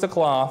brown piece of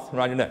cloth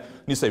around your neck.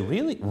 And you say,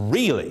 really?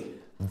 Really?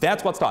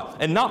 That's what's taught.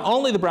 And not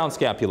only the brown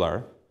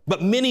scapular,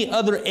 but many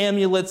other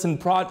amulets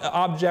and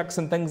objects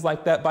and things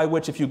like that, by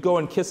which if you go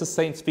and kiss a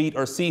saint's feet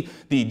or see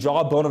the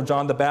jawbone of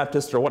John the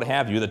Baptist or what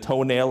have you, the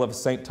toenail of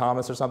St.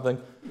 Thomas or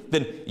something,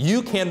 then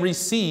you can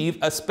receive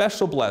a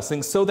special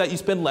blessing so that you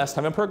spend less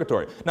time in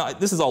purgatory. Now,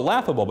 this is all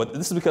laughable, but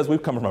this is because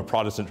we've come from a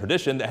Protestant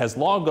tradition that has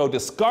long ago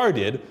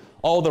discarded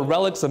all the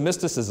relics of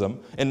mysticism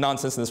and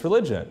nonsense in this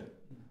religion.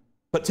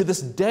 But to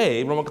this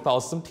day, Roman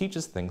Catholicism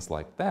teaches things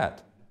like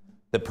that.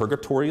 that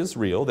purgatory is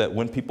real, that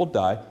when people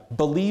die,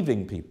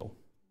 believing people.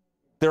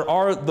 There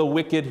are the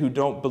wicked who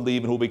don't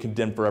believe and who will be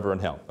condemned forever in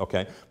hell,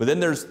 okay? But then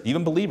there's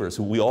even believers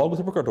who we all go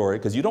through purgatory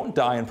because you don't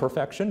die in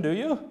perfection, do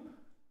you?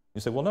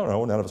 You say, well,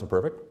 no, none of us are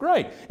perfect.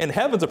 Great. And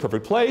heaven's a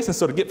perfect place, and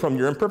so to get from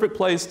your imperfect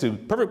place to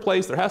perfect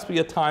place, there has to be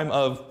a time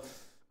of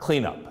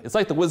cleanup. It's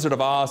like the Wizard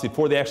of Oz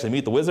before they actually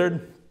meet the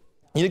wizard.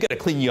 You got to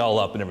clean you all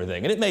up and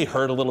everything. And it may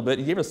hurt a little bit.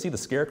 You ever see the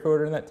scarecrow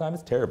during that time?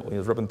 It's terrible. He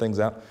was ripping things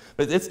out.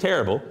 But it's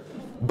terrible.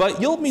 But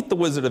you'll meet the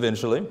wizard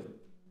eventually,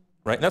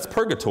 right? And that's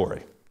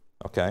purgatory,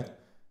 okay?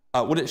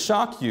 Would it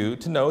shock you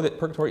to know that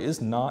purgatory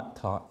is not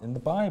taught in the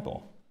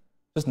Bible?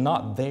 It's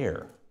not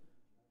there.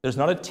 There's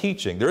not a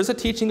teaching. There is a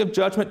teaching of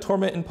judgment,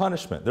 torment, and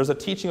punishment. There's a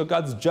teaching of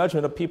God's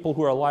judgment of people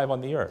who are alive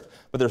on the earth.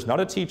 But there's not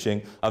a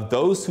teaching of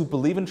those who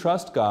believe and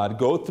trust God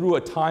go through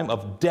a time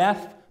of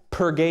death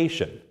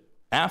purgation.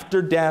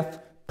 After death,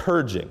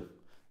 purging.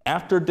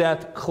 After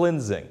death,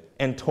 cleansing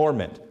and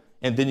torment.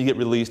 And then you get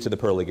released to the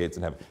pearly gates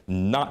in heaven.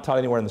 Not taught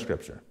anywhere in the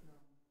Scripture.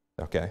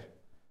 Okay?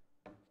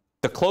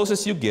 The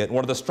closest you get,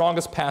 one of the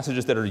strongest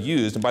passages that are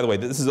used, and by the way,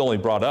 this is only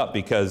brought up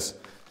because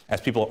as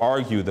people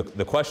argue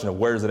the question of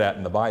where is it at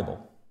in the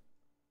Bible,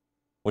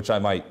 which I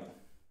might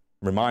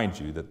remind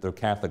you that the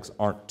Catholics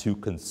aren't too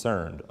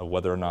concerned of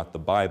whether or not the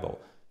Bible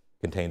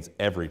contains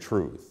every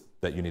truth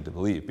that you need to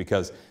believe,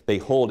 because they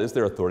hold as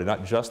their authority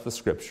not just the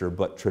Scripture,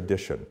 but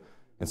tradition.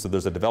 And so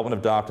there's a development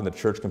of doctrine the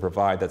church can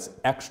provide that's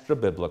extra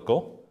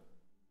biblical,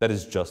 that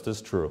is just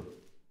as true,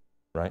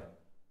 right?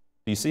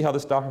 Do you see how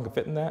this doctrine can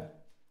fit in that?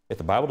 If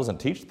the Bible doesn't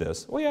teach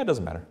this, well, yeah, it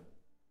doesn't matter.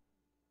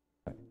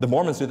 The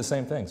Mormons do the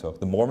same thing, so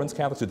the Mormons,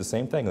 Catholics do the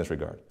same thing in this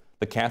regard.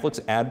 The Catholics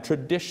add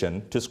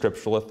tradition to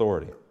scriptural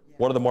authority.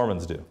 What do the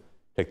Mormons do?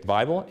 Take the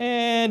Bible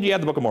and you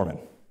add the Book of Mormon.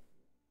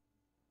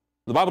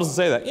 The Bible doesn't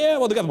say that. Yeah,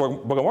 well, they got the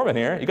Book of Mormon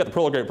here. You got the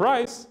Pearl of Great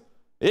Price.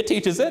 It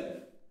teaches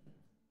it.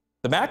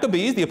 The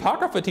Maccabees, the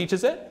Apocrypha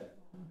teaches it.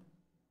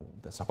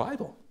 That's not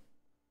Bible,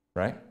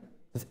 right?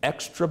 It's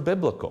extra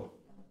biblical,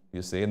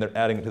 you see, and they're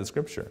adding it to the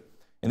Scripture.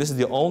 And this is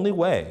the only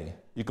way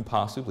you can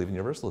possibly believe in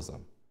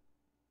universalism.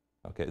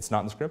 Okay, it's not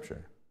in the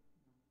Scripture.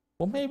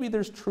 Well, maybe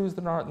there's truths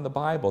that aren't in the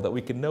Bible that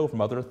we can know from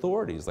other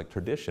authorities, like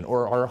tradition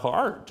or our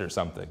heart or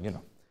something, you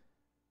know.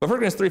 But 1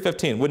 Corinthians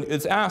 3:15, when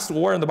it's asked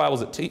where in the Bible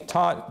is it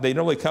taught, they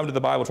normally come to the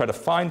Bible, try to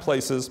find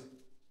places,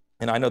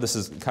 and I know this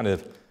is kind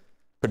of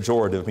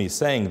pejorative of me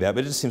saying that,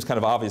 but it just seems kind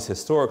of obvious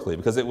historically,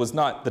 because it was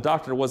not, the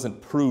doctrine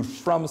wasn't proved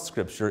from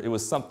Scripture, it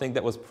was something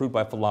that was proved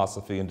by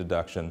philosophy and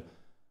deduction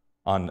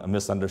on a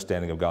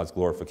misunderstanding of God's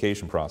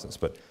glorification process.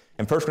 But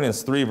in 1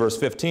 Corinthians 3, verse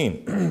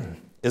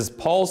 15, is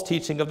Paul's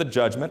teaching of the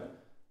judgment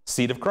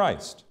seat of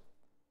Christ.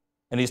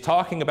 And he's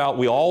talking about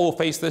we all will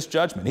face this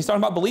judgment. He's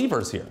talking about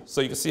believers here. So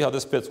you can see how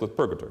this fits with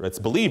purgatory. It's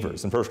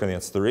believers in 1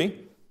 Corinthians 3.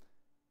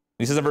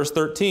 He says in verse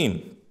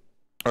 13,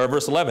 or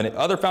verse 11,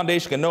 other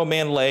foundation can no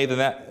man lay than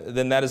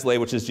that is laid,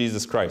 which is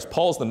Jesus Christ.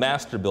 Paul's the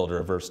master builder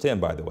of verse 10,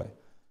 by the way.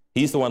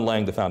 He's the one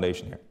laying the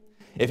foundation here.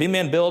 If any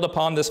man build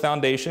upon this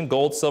foundation,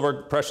 gold,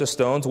 silver, precious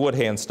stones, wood,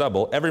 hay, and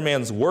stubble, every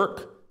man's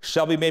work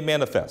shall be made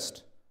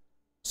manifest.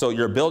 So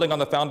you're building on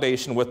the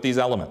foundation with these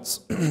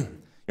elements.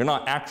 You're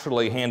not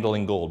actually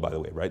handling gold, by the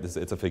way, right?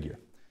 It's a figure.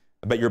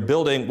 But you're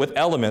building with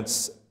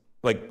elements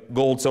like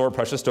gold, silver,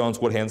 precious stones,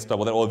 wood, hay, and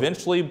stubble that will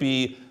eventually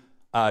be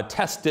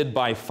tested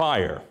by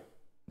fire,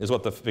 is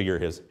what the figure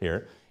is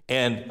here.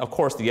 And of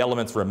course, the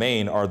elements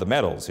remain are the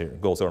metals here,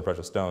 gold, silver, and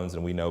precious stones,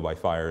 and we know by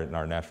fire in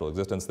our natural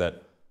existence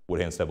that wood,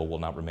 hay, and stubble will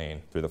not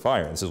remain through the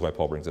fire. And this is why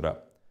Paul brings it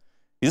up.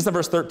 He says in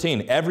verse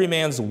 13, every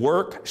man's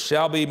work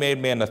shall be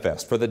made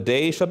manifest, for the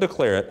day shall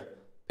declare it,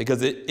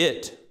 because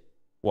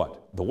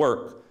what? The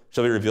work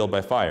shall be revealed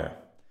by fire.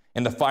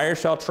 And the fire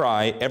shall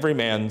try every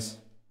man's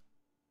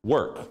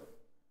work,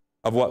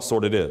 of what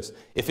sort it is.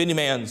 If any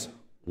man's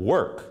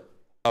work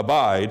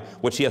abide,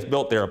 which he hath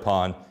built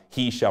thereupon,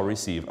 he shall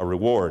receive a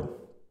reward.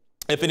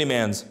 If any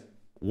man's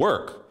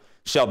work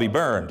shall be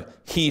burned,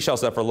 he shall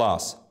suffer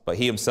loss, but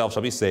he himself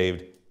shall be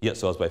saved, yet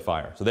so as by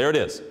fire. So there it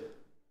is.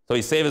 So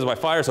he's saved as by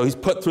fire, so he's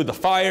put through the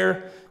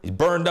fire, he's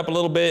burned up a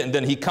little bit, and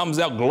then he comes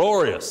out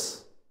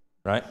glorious,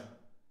 right?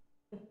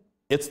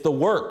 It's the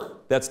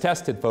work that's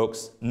tested,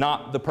 folks,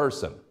 not the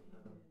person.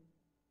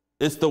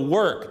 It's the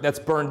work that's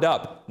burned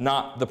up,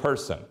 not the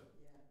person.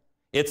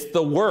 It's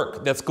the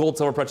work that's gold,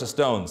 silver, precious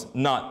stones,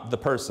 not the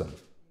person.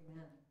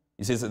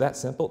 You see, is it that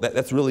simple?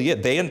 That's really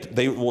it.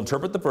 They will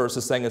interpret the verse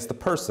as saying it's the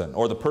person,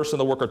 or the person and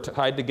the work are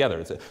tied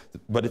together.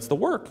 But it's the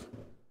work.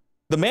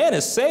 The man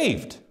is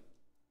saved.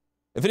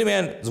 If any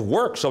man's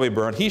work shall be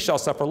burned, he shall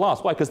suffer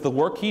loss. Why? Because the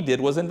work he did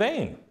was in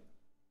vain.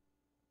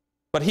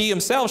 But he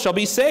himself shall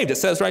be saved. It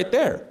says right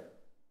there.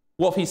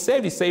 Well, if he's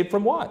saved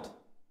from what?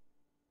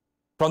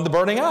 From the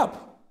burning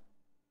up,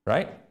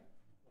 right?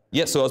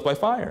 Yet so as by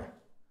fire.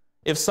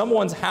 If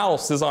someone's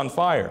house is on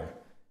fire,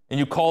 and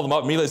you call them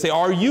up immediately and say,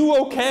 are you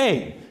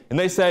okay? And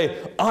they say,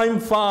 I'm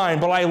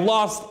fine, but I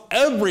lost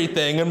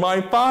everything in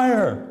my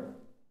fire.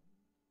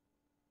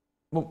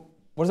 Well,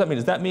 what does that mean?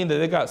 Does that mean that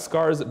they got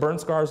scars, burn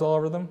scars all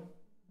over them?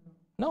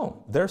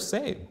 No, they're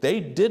saved.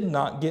 They did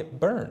not get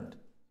burned,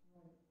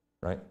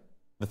 right?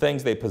 The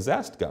things they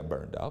possessed got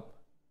burned up.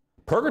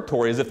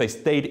 Purgatory is if they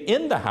stayed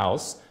in the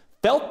house,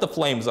 felt the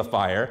flames of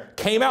fire,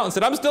 came out and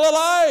said, I'm still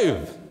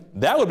alive.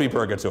 That would be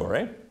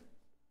purgatory,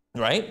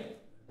 right?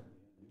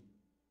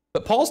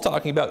 But Paul's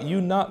talking about you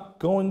not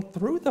going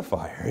through the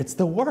fire. It's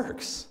the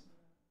works.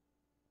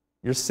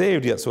 You're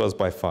saved, yet so as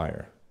by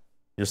fire.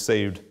 You're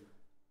saved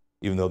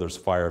even though there's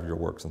fire of your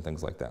works and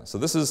things like that. So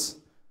this is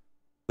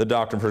the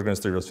doctrine of 1 Corinthians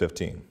 3, verse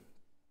 15.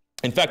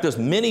 In fact, there's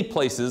many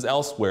places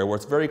elsewhere where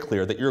it's very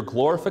clear that your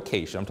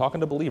glorification, I'm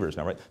talking to believers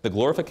now, right? The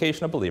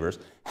glorification of believers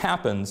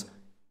happens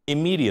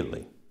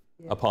immediately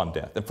upon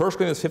death. In 1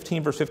 Corinthians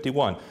 15, verse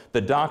 51,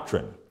 the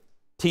doctrine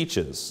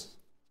teaches.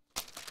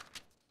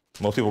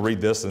 Most people read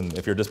this, and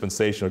if you're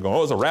dispensational, go,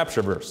 oh, it's a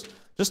rapture verse.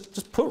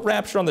 Just put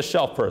rapture on the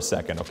shelf for a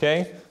second,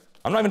 okay?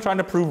 I'm not even trying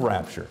to prove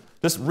rapture.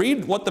 Just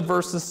read what the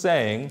verse is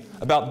saying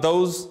about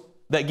those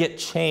that get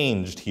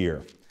changed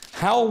here.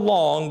 How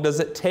long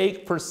does it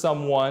take for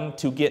someone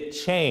to get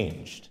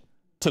changed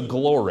to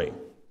glory? 1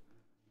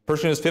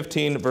 Corinthians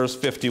 15, verse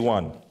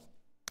 51.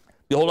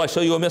 Behold, I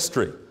show you a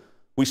mystery.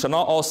 We shall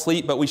not all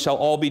sleep, but we shall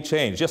all be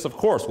changed. Yes, of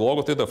course, we'll all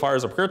go through the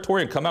fires of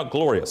purgatory and come out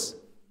glorious.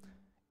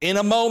 In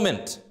a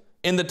moment,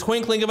 in the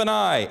twinkling of an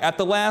eye, at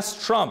the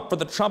last trump, for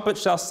the trumpet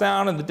shall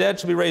sound, and the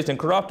dead shall be raised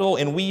incorruptible,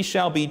 and we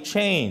shall be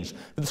changed.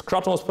 This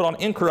corruptible must put on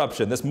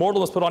incorruption. This mortal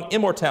must put on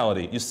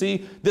immortality. You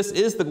see, this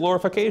is the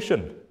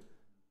glorification.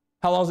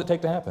 How long does it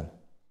take to happen?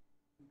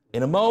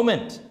 In a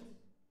moment.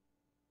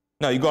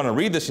 Now, you go on and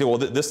read this, you go, well,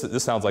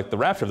 this sounds like the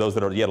rapture of those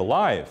that are yet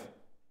alive.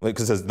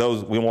 Because it says,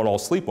 those, we won't all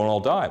sleep, we won't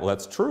all die. Well,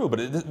 that's true,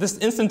 but this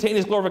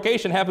instantaneous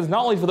glorification happens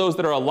not only for those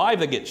that are alive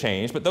that get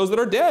changed, but those that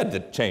are dead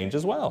that change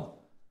as well.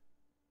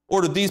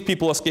 Or do these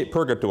people escape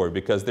purgatory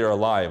because they're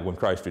alive when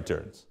Christ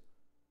returns?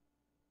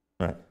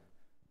 Right.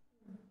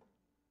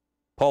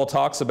 Paul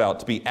talks about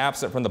to be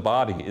absent from the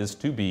body is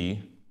to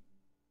be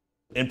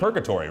in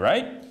purgatory,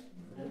 right?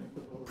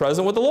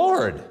 Present with the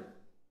Lord.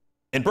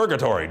 In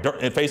purgatory,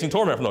 and facing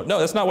torment from the Lord. No,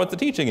 that's not what the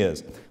teaching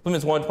is.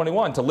 Philippians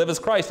 1:21, to live is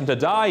Christ and to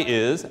die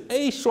is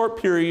a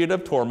short period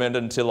of torment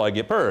until I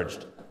get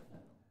purged.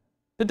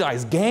 To die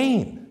is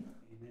gain.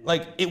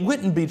 Like, it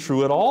wouldn't be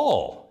true at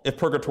all if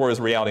purgatory is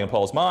a reality in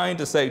Paul's mind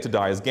to say to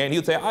die is gain. He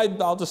would say,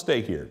 I'll just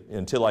stay here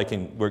until I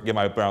can get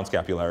my brown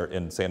scapular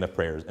and say enough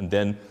prayers. And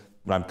then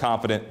when I'm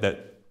confident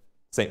that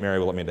St. Mary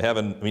will let me into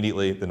heaven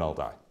immediately, then I'll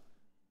die.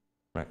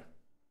 Right?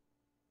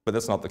 But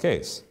that's not the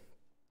case.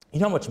 You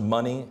know how much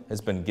money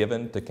has been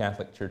given to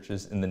Catholic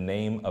churches in the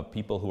name of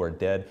people who are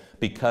dead?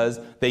 Because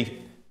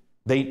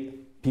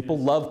people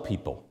love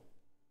people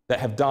that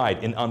have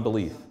died in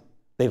unbelief.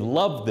 They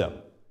love them.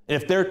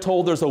 And if they're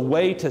told there's a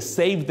way to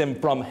save them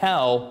from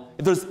hell,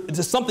 if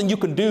there's something you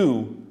can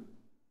do,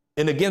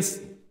 and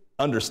against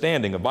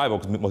understanding of Bible,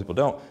 because most people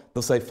don't,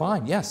 they'll say,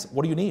 fine, yes,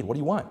 what do you need? What do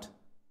you want?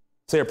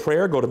 Say a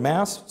prayer, go to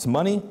Mass, some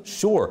money?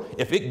 Sure.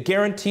 If it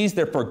guarantees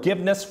their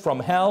forgiveness from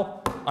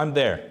hell, I'm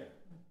there.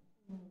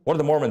 What do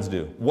the Mormons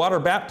do? Water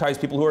baptize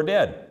people who are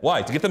dead.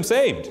 Why? To get them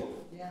saved.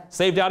 Yeah.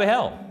 Saved out of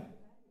hell.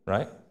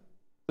 Right? So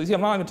you see,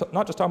 I'm not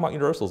just talking about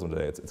Universalism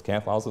today. It's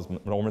Catholicism,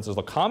 Mormons. There's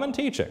a common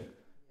teaching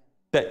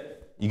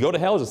that you go to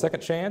hell, there's a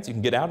second chance, you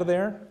can get out of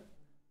there.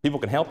 People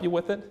can help you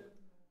with it.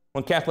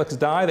 When Catholics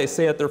die, they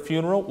say at their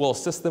funeral, we'll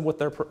assist them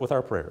with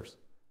our prayers.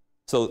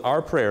 So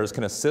our prayers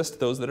can assist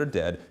those that are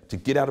dead to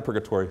get out of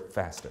purgatory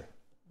faster.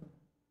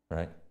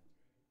 Right?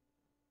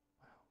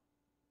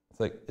 It's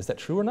like, is that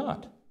true or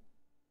not?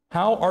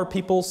 How are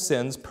people's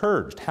sins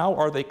purged? How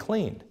are they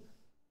cleaned?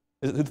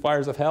 Is it through the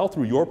fires of hell,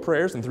 through your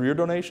prayers and through your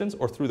donations,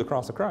 or through the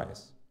cross of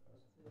Christ?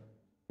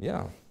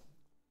 Yeah.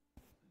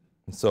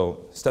 And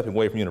so, stepping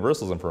away from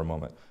universalism for a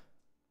moment,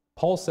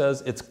 Paul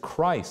says it's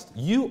Christ.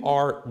 You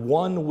are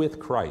one with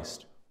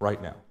Christ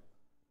right now.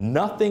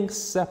 Nothing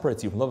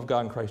separates you from the love of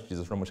God in Christ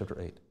Jesus, Romans chapter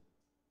 8.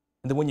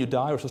 And then when you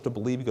die, we're supposed to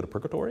believe you go to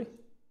purgatory?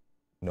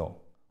 No.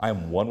 I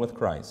am one with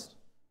Christ.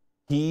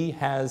 He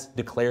has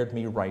declared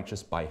me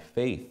righteous by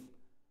faith.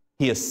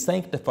 He has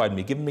sanctified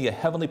me, given me a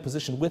heavenly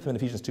position with him in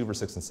Ephesians 2, verse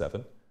 6 and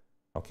 7.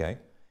 Okay?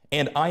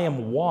 And I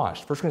am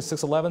washed. 1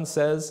 Corinthians 6:11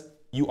 says,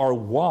 you are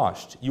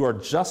washed, you are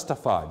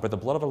justified by the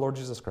blood of our Lord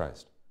Jesus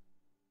Christ.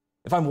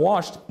 If I'm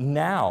washed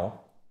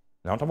now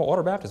I'm talking about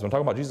water baptism, I'm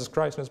talking about Jesus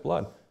Christ and his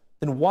blood,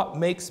 then what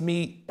makes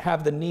me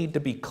have the need to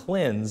be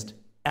cleansed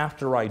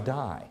after I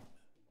die?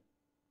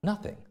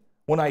 Nothing.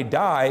 When I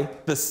die,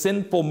 the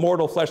sinful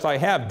mortal flesh I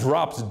have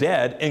drops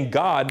dead, and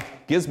God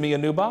gives me a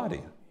new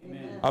body.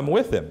 Amen. I'm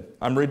with him.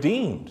 I'm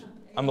redeemed.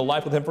 I'm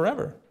alive with him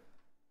forever.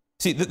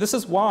 See, this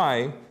is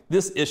why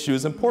this issue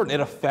is important. It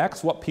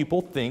affects what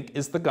people think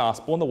is the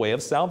gospel and the way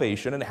of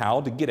salvation and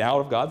how to get out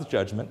of God's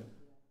judgment.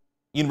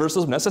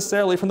 Universalism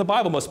necessarily from the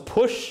Bible must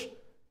push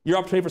your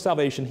opportunity for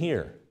salvation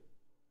here.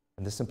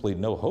 And there's simply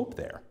no hope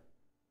there.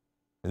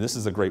 And this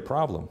is a great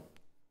problem.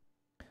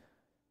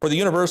 For the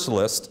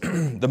Universalist,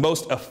 the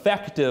most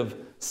effective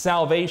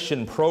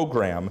salvation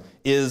program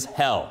is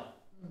hell.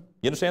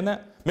 You understand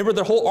that? Remember,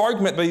 the whole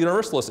argument by the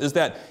Universalists is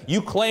that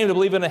you claim to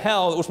believe in a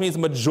hell, which means the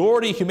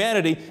majority of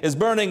humanity is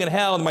burning in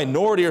hell and the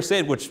minority are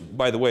saved, which,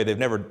 by the way, they've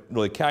never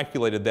really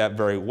calculated that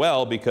very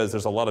well because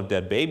there's a lot of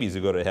dead babies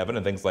who go to heaven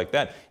and things like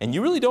that. And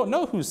you really don't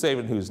know who's saved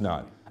and who's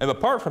not. And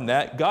apart from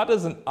that, God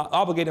doesn't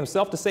obligate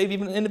himself to save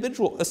even an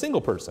individual, a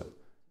single person.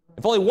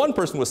 If only one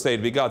person was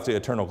saved, it'd be God's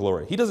eternal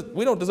glory.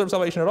 We don't deserve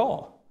salvation at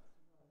all.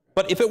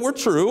 But if it were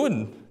true,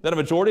 and that a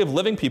majority of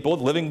living people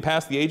living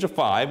past the age of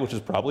 5, which is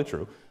probably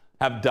true,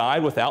 have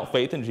died without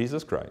faith in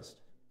Jesus Christ,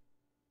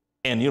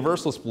 and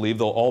Universalists believe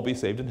they'll all be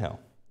saved in hell,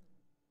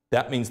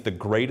 that means the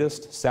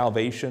greatest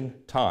salvation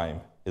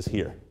time is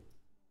here,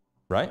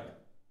 right?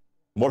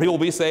 More people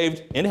will be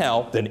saved in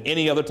hell than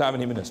any other time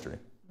in human history.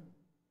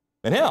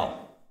 In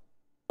hell.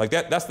 Like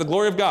that's the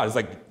glory of God. It's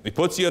like he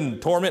puts you in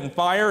torment and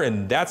fire,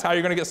 and that's how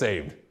you're going to get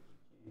saved.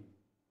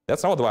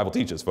 That's not what the Bible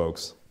teaches,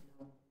 folks.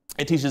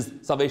 It teaches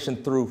salvation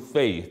through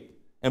faith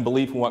and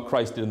belief in what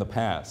Christ did in the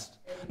past,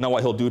 not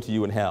what he'll do to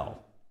you in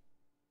hell.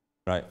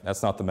 Right?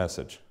 That's not the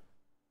message.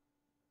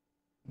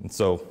 And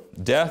so,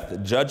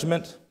 death,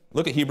 judgment.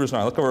 Look at Hebrews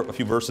 9. Look over a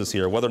few verses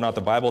here, whether or not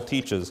the Bible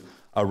teaches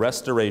a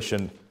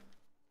restoration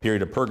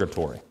period of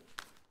purgatory.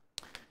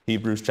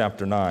 Hebrews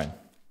chapter 9,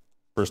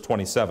 verse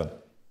 27.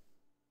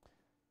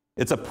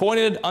 It's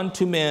appointed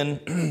unto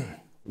men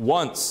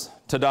once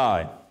to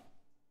die,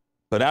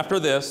 but after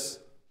this,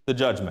 the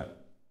judgment.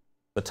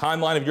 The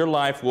timeline of your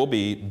life will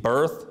be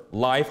birth,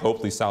 life,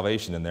 hopefully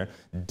salvation in there,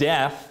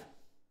 death,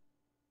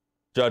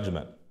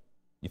 judgment.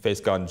 You face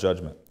God in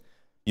judgment.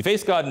 You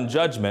face God in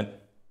judgment,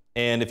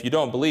 and if you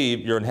don't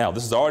believe, you're in hell.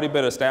 This has already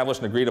been established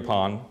and agreed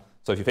upon.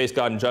 So if you face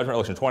God in judgment,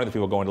 Revelation 20, the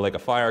people go into the lake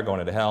of fire, going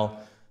into hell.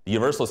 The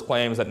Universalist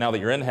claims that now that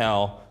you're in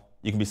hell,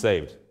 you can be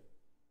saved.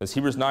 Does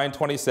Hebrews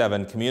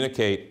 9:27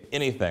 communicate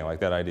anything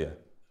like that idea?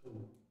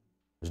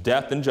 There's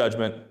death and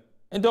judgment.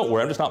 And don't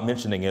worry, I'm just not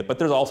mentioning it, but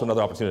there's also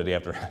another opportunity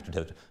after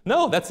death.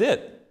 No, that's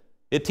it.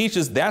 It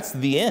teaches that's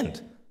the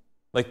end.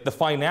 Like the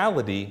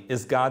finality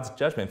is God's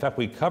judgment. In fact,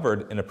 we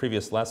covered in a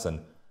previous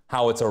lesson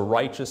how it's a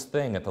righteous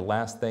thing that the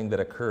last thing that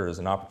occurs,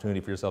 an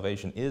opportunity for your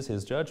salvation, is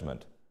his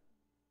judgment.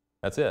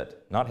 That's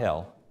it, not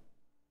hell.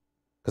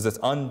 Because it's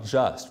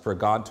unjust for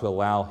God to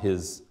allow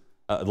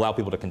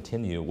people to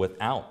continue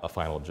without a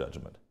final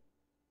judgment.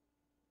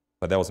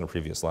 But that was in a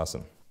previous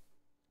lesson.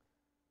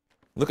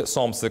 Look at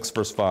Psalm 6,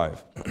 verse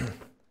 5.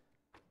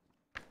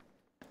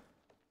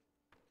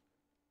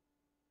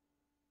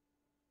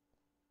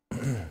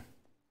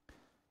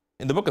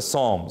 In the book of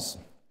Psalms,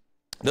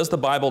 does the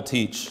Bible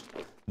teach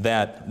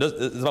that, does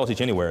the Bible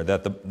teach anywhere,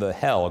 that the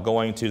hell,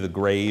 going to the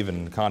grave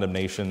and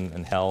condemnation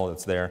and hell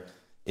that's there,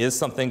 is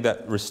something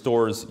that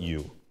restores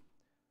you?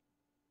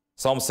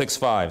 Psalm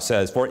 6:5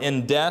 says, "For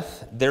in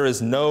death there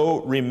is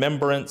no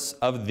remembrance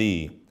of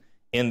thee.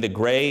 In the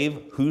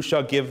grave, who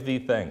shall give thee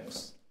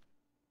thanks?"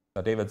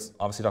 Now, David's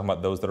obviously talking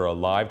about those that are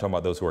alive, talking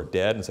about those who are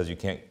dead, and says you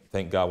can't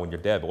thank God when you're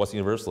dead. But what's the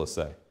Universalist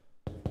say?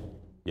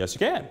 Yes, you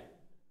can.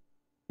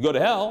 You go to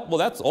hell, well,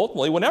 that's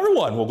ultimately when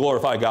everyone will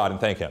glorify God and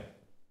thank him,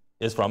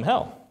 is from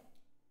hell.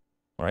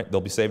 All right?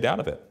 They'll be saved out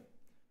of it.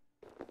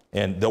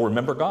 And they'll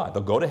remember God.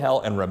 They'll go to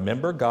hell and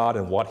remember God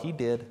and what he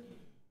did.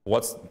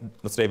 What's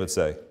David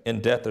say?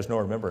 In death, there's no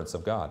remembrance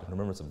of God, no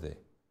remembrance of thee.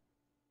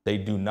 They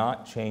do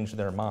not change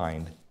their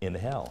mind in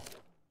hell.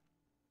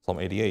 Psalm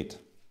 88.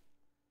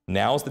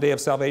 Now is the day of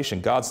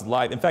salvation, God's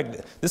life. In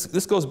fact,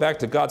 this goes back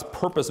to God's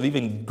purpose of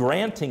even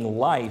granting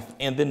life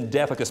and then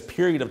death, like this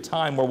period of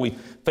time where we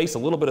face a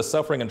little bit of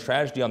suffering and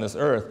tragedy on this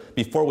earth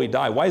before we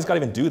die. Why does God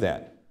even do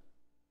that?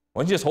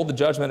 Why don't you just hold the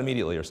judgment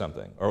immediately or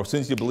something? Or as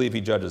soon as you believe,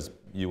 he judges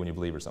you when you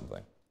believe or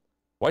something.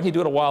 Why did he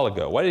do it a while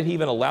ago? Why did he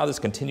even allow this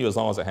to continue as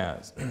long as it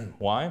has?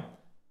 Why?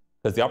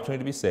 Because the opportunity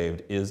to be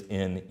saved is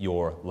in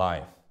your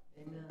life.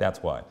 Amen.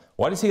 That's why.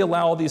 Why does he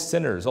allow all these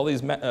sinners, all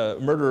these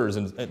murderers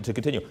to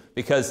continue?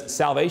 Because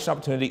salvation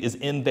opportunity is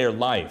in their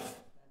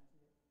life.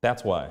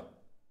 That's why.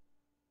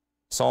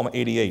 Psalm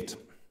 88.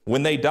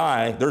 When they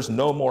die, there's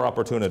no more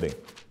opportunity.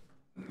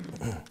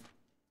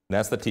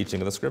 That's the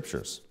teaching of the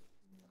Scriptures.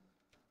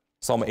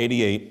 Psalm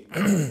 88,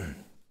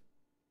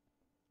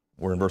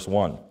 we're in verse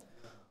 1.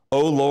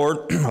 O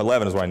Lord,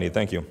 11 is what I need,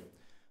 thank you.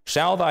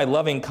 Shall thy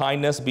loving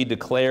kindness be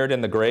declared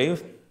in the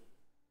grave?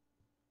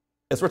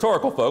 It's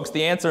rhetorical, folks.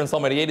 The answer in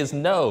Psalm 88 is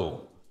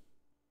no.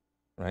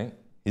 Right?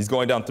 He's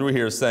going down through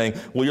here saying,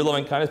 will your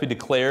loving kindness be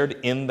declared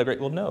in the grave?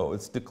 Well, no,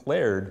 it's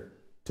declared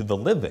to the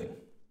living.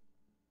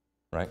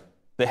 Right?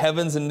 The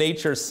heavens and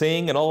nature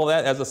sing and all of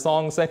that, as the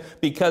songs say,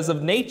 because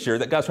of nature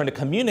that God's trying to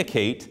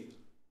communicate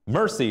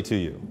mercy to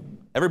you.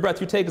 Every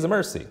breath you take is a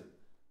mercy.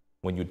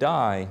 When you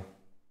die,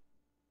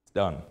 it's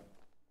done.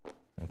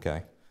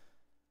 Okay.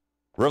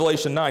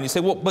 Revelation 9, you say,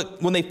 well,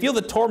 but when they feel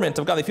the torment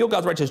of God, they feel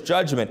God's righteous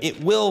judgment,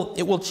 it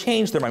will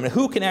change their mind. I mean,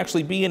 who can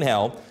actually be in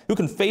hell? Who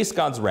can face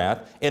God's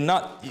wrath and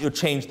not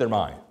change their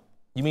mind?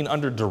 You mean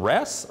under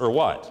duress or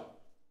what?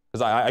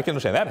 Because I can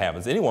understand that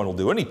happens. Anyone will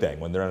do anything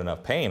when they're in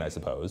enough pain, I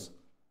suppose.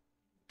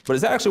 But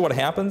is that actually what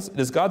happens?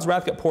 Does God's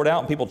wrath get poured out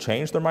and people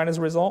change their mind as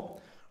a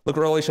result? Look at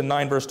Revelation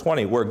 9, verse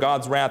 20, where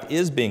God's wrath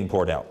is being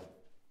poured out.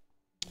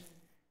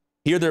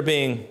 Here they're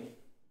being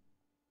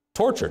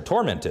tortured,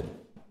 tormented,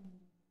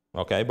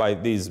 okay, by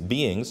these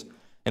beings.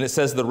 And it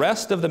says the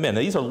rest of the men,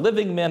 now these are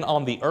living men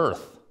on the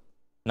earth,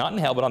 not in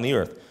hell, but on the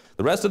earth.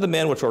 The rest of the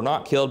men which were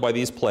not killed by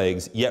these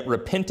plagues, yet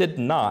repented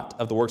not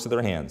of the works of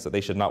their hands, that they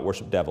should not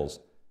worship devils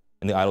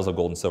and the idols of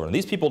gold and silver. And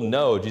these people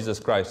know Jesus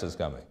Christ is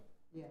coming.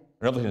 Yeah.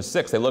 In Revelation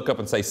 6, they look up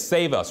and say,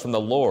 save us from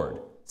the Lord.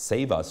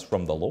 Save us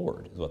from the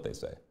Lord, is what they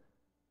say.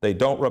 They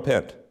don't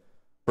repent.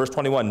 Verse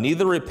 21,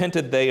 neither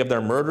repented they of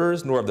their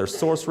murders, nor of their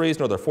sorceries,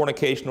 nor their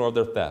fornication, nor of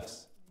their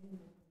thefts.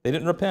 They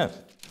didn't repent.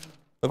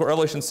 Look at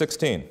Revelation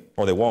 16.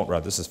 Or they won't,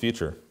 rather. This is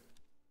future.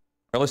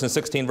 Revelation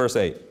 16, verse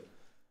 8.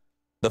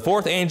 The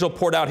fourth angel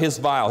poured out his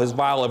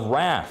vial of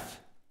wrath.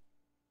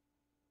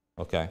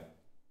 Okay.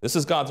 This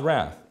is God's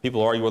wrath.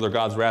 People argue whether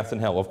God's wrath is in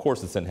hell. Well, of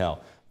course it's in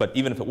hell. But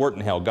even if it weren't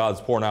in hell, God's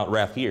pouring out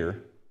wrath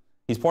here.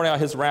 He's pouring out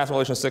his wrath in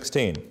Revelation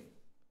 16.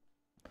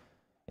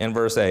 In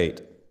verse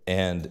 8.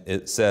 And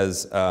it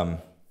says, the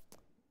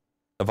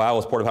vial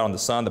was poured out on the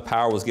sun. The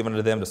power was given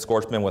to them to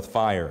scorch men with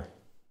fire.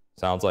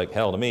 Sounds like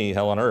hell to me,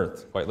 hell on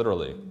earth, quite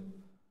literally.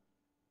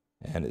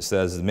 And it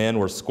says men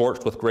were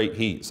scorched with great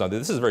heat. So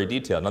this is very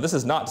detailed. Now this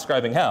is not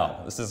describing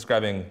hell. This is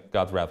describing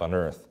God's wrath on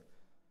earth.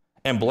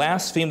 And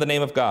blasphemed the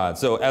name of God.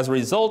 So as a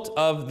result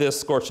of this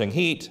scorching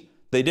heat,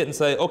 they didn't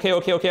say,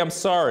 okay, I'm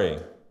sorry.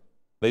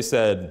 They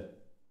said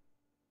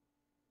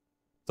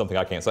something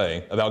I can't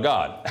say about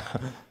God,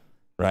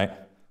 right?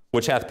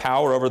 Which hath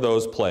power over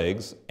those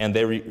plagues, and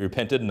they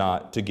repented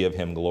not to give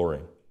him glory.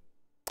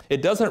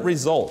 It doesn't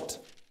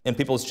result in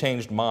people's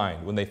changed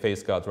mind when they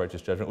face God's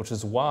righteous judgment, which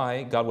is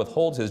why God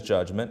withholds his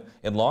judgment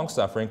in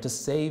long-suffering to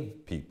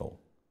save people.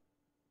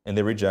 And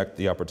they reject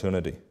the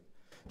opportunity.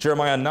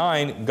 Jeremiah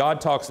 9,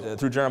 God talks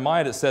through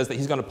Jeremiah, it says that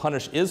he's going to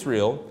punish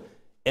Israel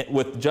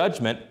with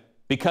judgment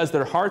because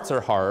their hearts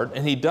are hard,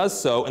 and he does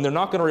so, and they're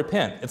not going to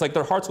repent. It's like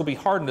their hearts will be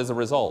hardened as a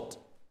result.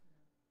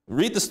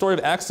 Read the story of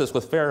Exodus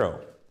with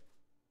Pharaoh.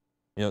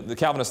 You know, the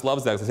Calvinists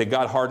loves that. They say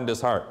God hardened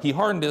his heart. He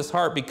hardened his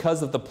heart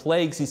because of the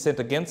plagues he sent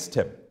against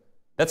him.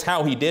 That's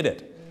how he did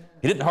it.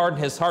 He didn't harden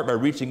his heart by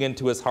reaching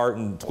into his heart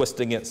and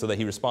twisting it so that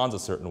he responds a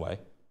certain way.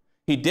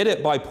 He did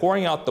it by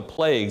pouring out the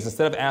plagues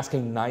instead of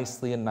asking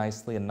nicely and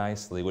nicely and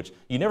nicely, which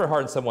you never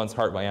harden someone's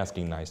heart by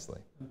asking nicely.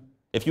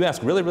 If you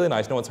ask really, really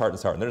nice, no one's heart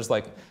is hard. And they're just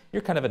like,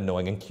 you're kind of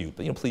annoying and cute,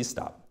 but please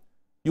stop.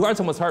 You harden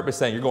someone's heart by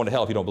saying, you're going to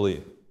hell if you don't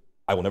believe.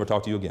 I will never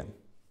talk to you again.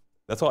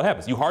 That's all that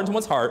happens. You harden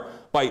someone's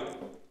heart by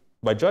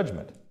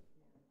judgment,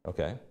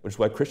 okay? Which is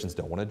why Christians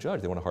don't want to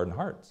judge. They want to harden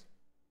hearts,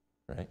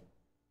 right?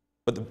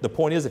 But the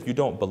point is, if you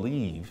don't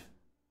believe,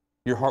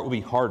 your heart will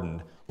be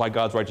hardened by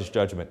God's righteous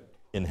judgment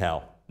in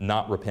hell,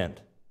 not repent.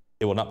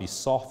 It will not be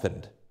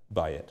softened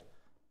by it,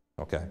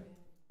 okay?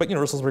 But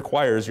Universalism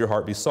requires your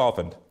heart be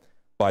softened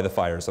by the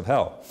fires of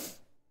hell,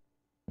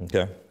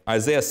 okay?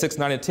 Isaiah 6,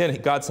 9, and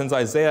 10, God sends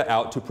Isaiah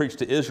out to preach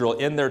to Israel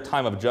in their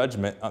time of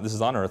judgment. This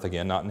is on earth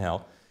again, not in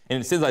hell.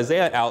 And it sends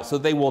Isaiah out so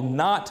they will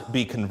not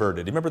be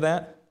converted. Remember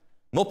that?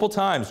 Multiple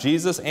times,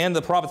 Jesus and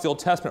the prophets of the Old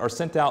Testament are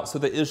sent out so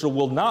that Israel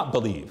will not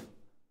believe.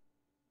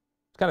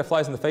 It kind of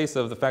flies in the face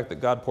of the fact that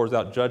God pours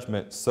out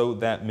judgment so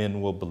that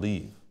men will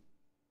believe.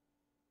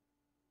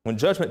 When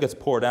judgment gets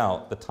poured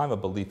out, the time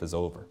of belief is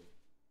over.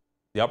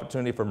 The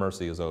opportunity for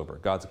mercy is over.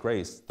 God's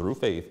grace, through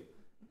faith,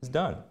 is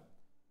done.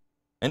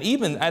 And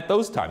even at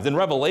those times, in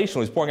Revelation,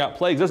 when he's pouring out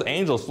plagues, there's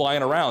angels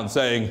flying around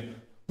saying,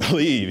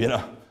 believe,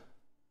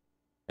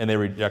 And they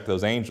reject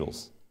those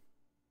angels.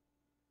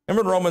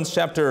 Remember in Romans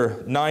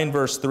chapter 9,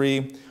 verse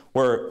 3,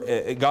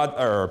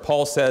 where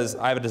Paul says,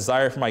 I have a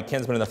desire for my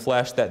kinsmen in the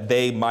flesh that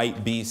they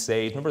might be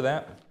saved. Remember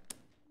that?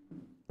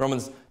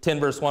 Romans 10,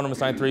 verse 1, Romans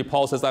 9, 3,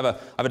 Paul says, I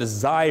have a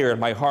desire in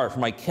my heart for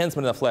my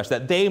kinsmen in the flesh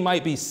that they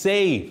might be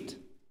saved.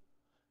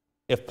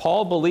 If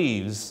Paul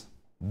believes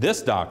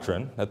this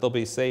doctrine, that they'll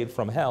be saved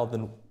from hell,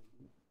 then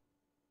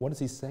what is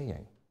he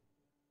saying?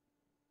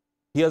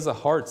 He has a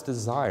heart's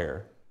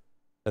desire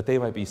that they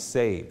might be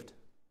saved.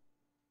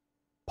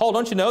 Paul,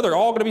 don't you know they're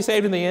all going to be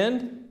saved in the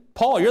end?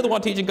 Paul, you're the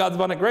one teaching God's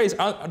abundant grace.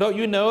 Don't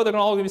you know they're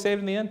all going to be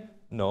saved in the end?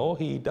 No,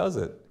 he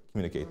doesn't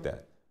communicate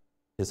that.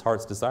 His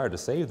heart's desire to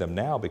save them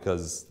now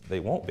because they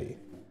won't be.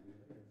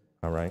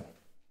 All right?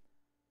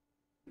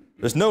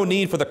 There's no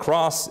need for the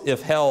cross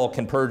if hell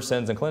can purge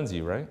sins and cleanse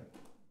you, right?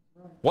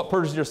 What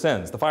purges your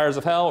sins? The fires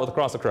of hell or the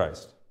cross of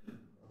Christ?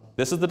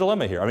 This is the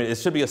dilemma here. I mean, it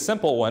should be a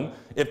simple one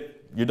if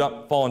you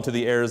don't fall into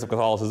the errors of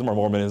Catholicism or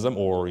Mormonism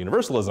or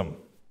Universalism.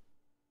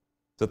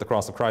 That the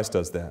cross of Christ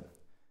does that.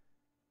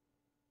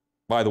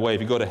 By the way,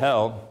 if you go to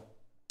hell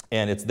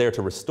and it's there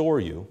to restore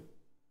you,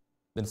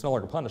 then it's no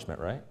longer punishment,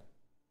 right?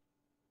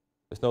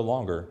 It's no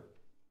longer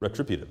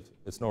retributive.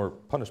 It's no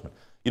punishment.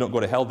 You don't go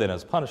to hell then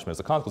as punishment, as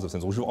a consequence of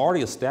sins, which we've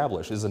already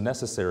established is a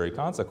necessary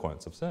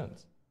consequence of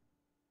sins.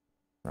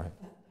 Right?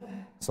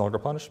 It's no longer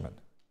punishment.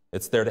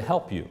 It's there to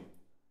help you.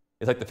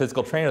 It's like the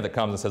physical trainer that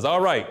comes and says,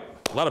 all right,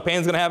 a lot of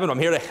pain's going to happen. I'm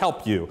here to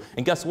help you.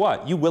 And guess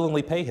what? You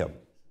willingly pay him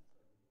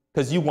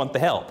because you want the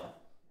help.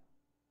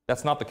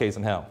 That's not the case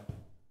in hell.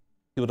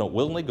 People don't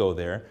willingly go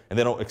there, and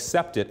they don't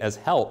accept it as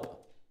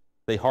help.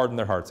 They harden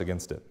their hearts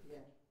against it.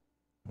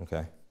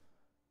 Okay?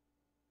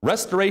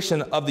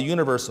 Restoration of the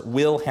universe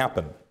will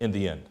happen in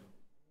the end.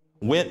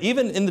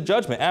 Even in the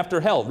judgment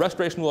after hell,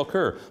 restoration will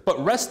occur.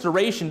 But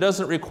restoration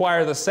doesn't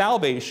require the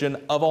salvation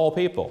of all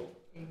people.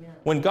 Amen.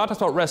 When God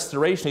talks about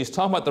restoration, he's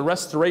talking about the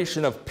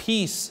restoration of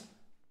peace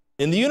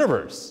in the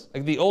universe,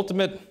 like the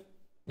ultimate,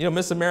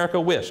 Miss America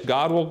wish.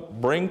 God will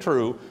bring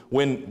true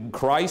when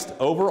Christ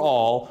over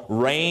all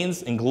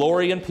reigns in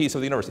glory and peace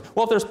of the universe.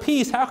 Well, if there's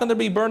peace, how can there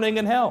be burning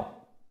in hell?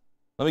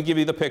 Let me give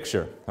you the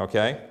picture,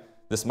 okay?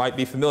 This might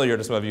be familiar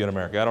to some of you in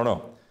America, I don't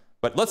know.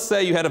 But let's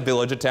say you had a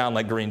village, a town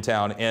like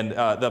Greentown, and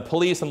the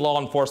police and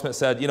law enforcement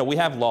said, we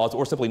have laws, but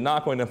we're simply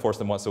not going to enforce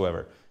them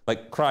whatsoever.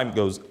 Like crime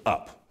goes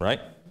up, right?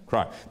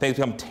 Crime. Things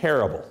become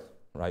terrible,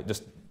 right?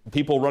 Just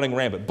people running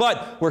rampant.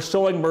 But we're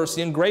showing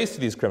mercy and grace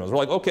to these criminals. We're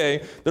like,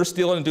 okay, they're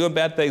stealing and doing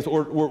bad things.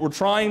 We're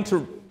trying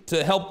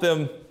to help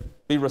them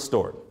be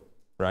restored,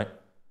 right?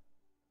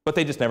 But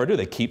they just never do.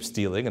 They keep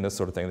stealing and this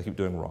sort of thing. They keep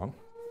doing wrong.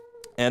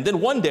 And then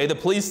one day the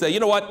police say, you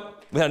know what?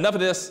 We had enough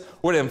of this.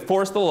 We're going to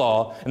enforce the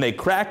law. And they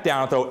crack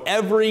down and throw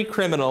every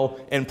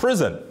criminal in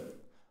prison.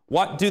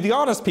 What do the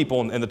honest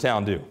people in the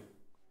town do?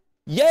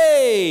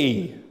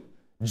 Yay!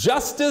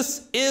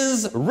 Justice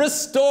is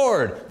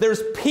restored.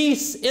 There's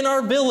peace in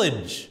our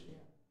village.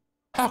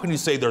 How can you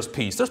say there's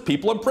peace? There's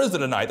people in prison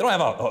tonight. They don't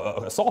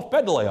have a soft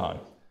bed to lay on.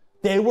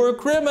 They were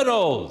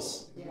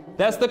criminals.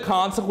 That's the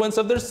consequence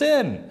of their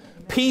sin.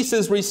 Peace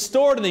is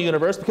restored in the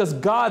universe because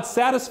God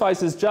satisfies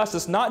his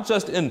justice not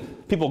just in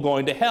people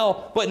going to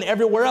hell, but in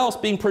everywhere else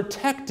being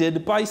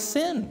protected by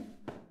sin.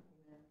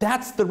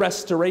 That's the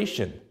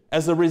restoration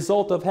as a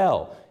result of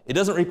hell. It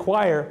doesn't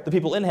require the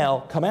people in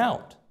hell come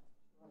out.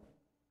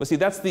 But see,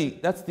 that's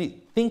the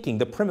thinking,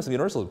 the premise of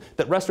universalism,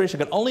 that restoration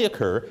can only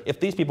occur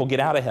if these people get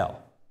out of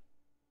hell.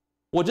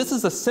 Well, just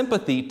as a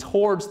sympathy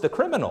towards the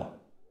criminal,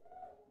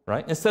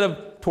 right? Instead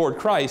of toward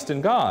Christ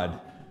and God.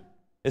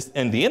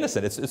 And the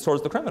innocent, it's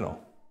towards the criminal.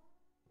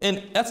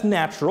 And that's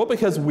natural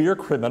because we're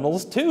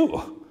criminals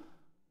too.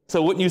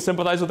 So wouldn't you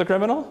sympathize with the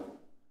criminal?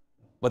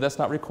 But that's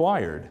not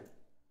required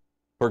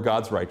for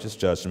God's righteous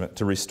judgment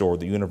to restore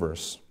the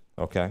universe,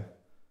 okay?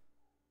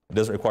 It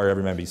doesn't require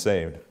every man be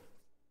saved.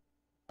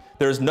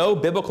 There's no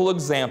biblical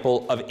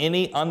example of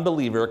any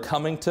unbeliever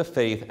coming to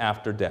faith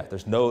after death.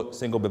 There's no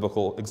single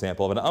biblical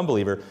example of an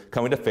unbeliever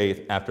coming to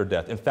faith after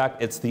death. In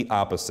fact, it's the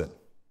opposite.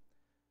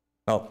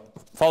 Now,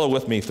 follow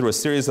with me through a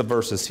series of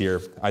verses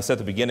here. I said at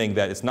the beginning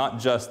that it's not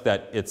just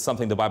that it's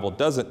something the Bible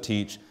doesn't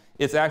teach,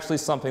 it's actually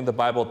something the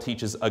Bible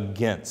teaches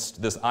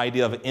against, this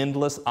idea of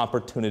endless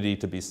opportunity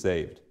to be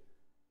saved.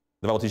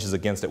 The Bible teaches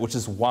against it, which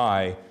is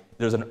why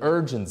there's an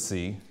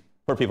urgency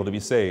for people to be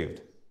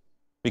saved.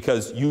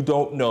 Because you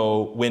don't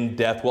know when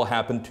death will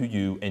happen to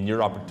you and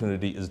your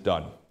opportunity is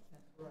done.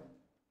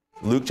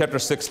 Luke chapter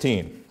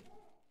 16.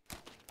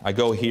 I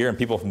go here and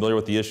people familiar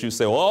with the issue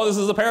say, well, this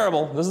is a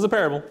parable. This is a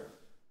parable.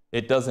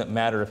 It doesn't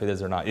matter if it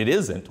is or not. It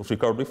isn't, which we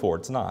covered before.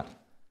 It's not.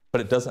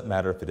 But it doesn't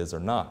matter if it is or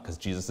not, because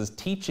Jesus is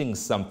teaching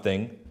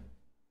something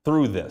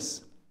through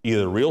this,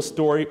 either real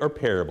story or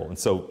parable. And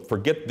so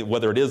forget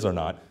whether it is or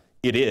not.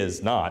 It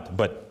is not.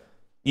 But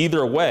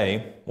either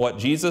way, what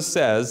Jesus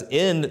says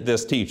in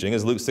this teaching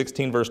is Luke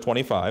 16, verse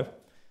 25.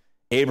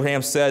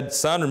 Abraham said,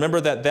 son, remember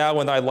that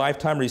thou in thy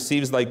lifetime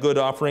receives thy good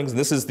offerings. And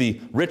this is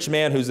the rich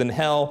man who's in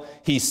hell.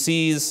 He's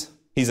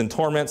in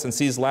torments and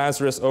sees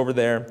Lazarus over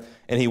there,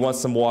 and he wants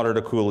some water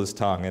to cool his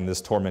tongue in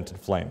this tormented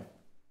flame.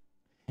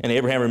 And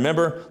Abraham,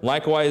 remember,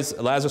 likewise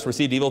Lazarus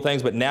received evil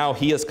things, but now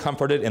he is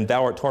comforted and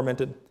thou art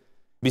tormented.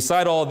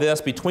 Beside all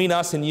this, between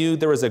us and you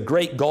there is a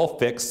great gulf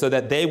fixed, so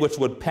that they which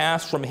would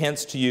pass from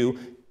hence to you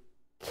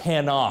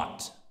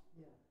cannot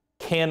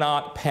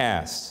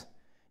pass.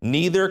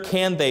 Neither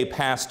can they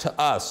pass to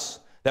us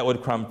that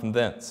would come from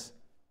thence.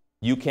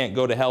 You can't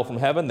go to hell from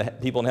heaven. The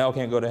people in hell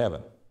can't go to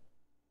heaven.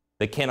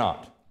 They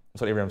cannot.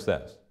 That's what Abraham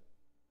says.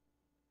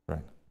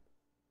 Right.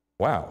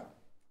 Wow.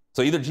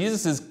 So either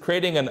Jesus is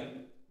creating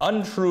an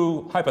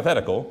untrue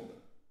hypothetical,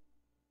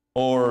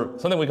 or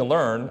something we can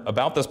learn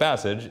about this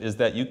passage is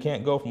that you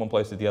can't go from one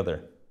place to the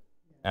other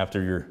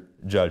after you're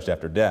judged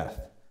after death.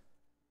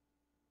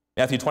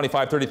 Matthew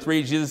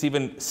 25:33, Jesus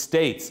even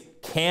states,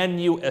 can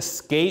you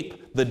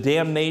escape the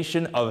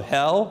damnation of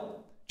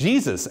hell?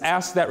 Jesus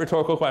asked that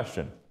rhetorical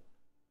question.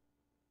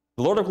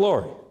 The Lord of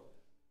glory,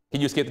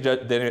 can you escape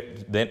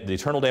the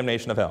eternal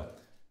damnation of hell?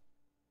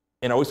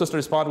 And are we supposed to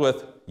respond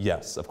with,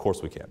 yes, of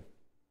course we can.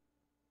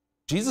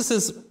 Jesus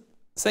is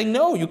saying,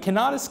 no, you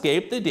cannot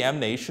escape the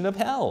damnation of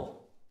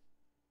hell.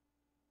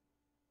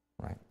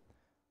 Right.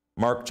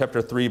 Mark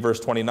chapter 3, verse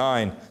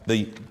 29,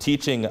 the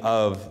teaching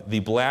of the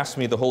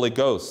blasphemy of the Holy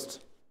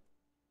Ghost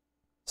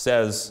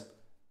says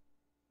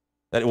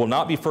that it will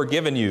not be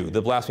forgiven you,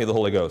 the blasphemy of the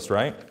Holy Ghost,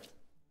 right?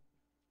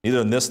 Either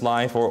in this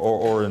life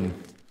or in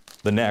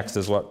the next,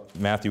 is what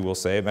Matthew will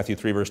say. Matthew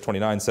 3, verse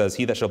 29 says,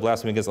 he that shall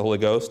blaspheme against the Holy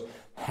Ghost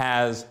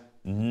has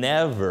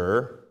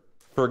never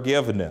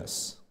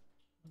forgiveness,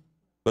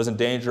 but is in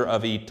danger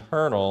of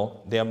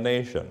eternal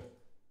damnation.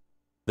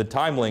 The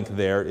time link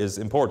there is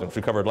important, which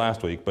we covered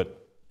last week,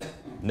 but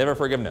never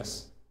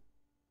forgiveness.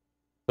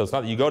 So it's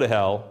not that you go to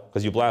hell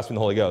because you blaspheme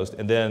the Holy Ghost,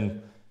 and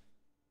then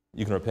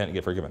you can repent and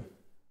get forgiven.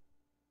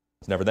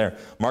 It's never there.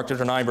 Mark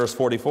chapter 9, verse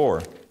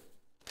 44.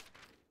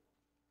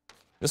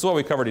 This is why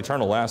we covered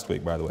eternal last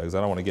week, by the way, because I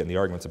don't want to get in the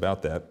arguments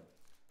about that.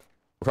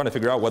 We're trying to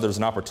figure out whether there's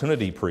an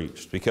opportunity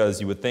preached,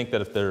 because you would think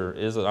that if there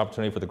is an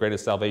opportunity for the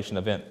greatest salvation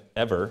event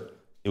ever,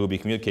 it would be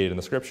communicated in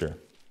the Scripture.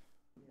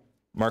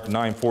 Mark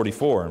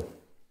 9:44.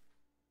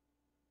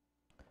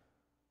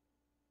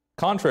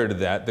 Contrary to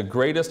that, the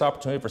greatest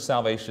opportunity for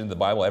salvation the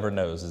Bible ever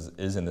knows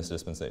is in this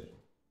dispensation.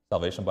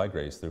 Salvation by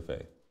grace through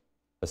faith.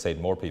 To save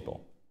more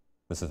people.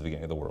 This is the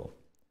beginning of the world.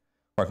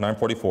 Mark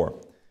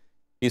 9:44.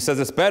 He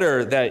says, it's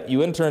better that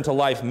you enter into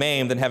life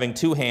maimed than having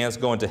two hands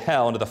go into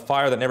hell, into the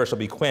fire that never shall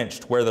be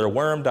quenched, where their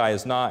worm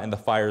dies not and the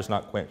fire is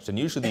not quenched. And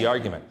usually the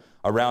argument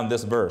around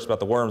this verse about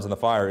the worms and the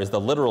fire is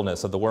the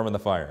literalness of the worm and the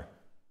fire.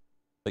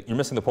 Like, you're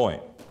missing the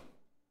point.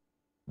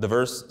 The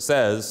verse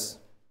says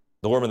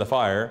the worm and the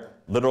fire,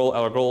 literal,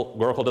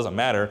 allegorical, doesn't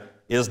matter,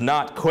 is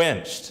not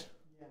quenched.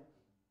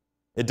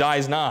 It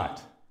dies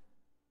not.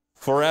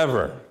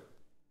 Forever.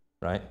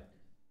 Right?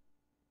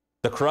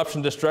 The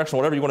corruption, destruction,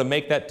 whatever you want to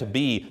make that to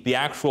be, the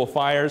actual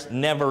fires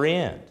never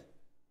end.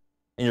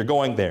 And you're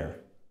going there,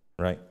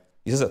 right?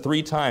 He says it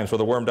 3 times, where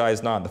the worm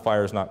dies not, and the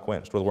fire is not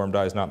quenched. Where the worm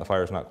dies not, and the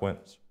fire is not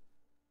quenched.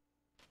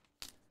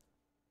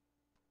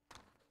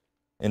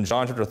 In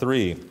John chapter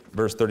 3,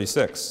 verse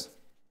 36.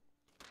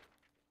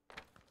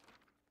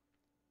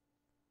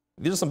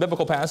 These are some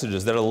biblical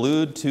passages that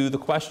allude to the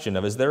question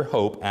of, is there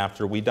hope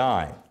after we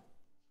die?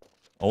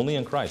 Only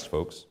in Christ,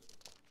 folks.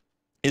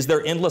 Is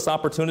there endless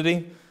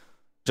opportunity?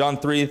 John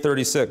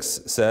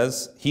 3:36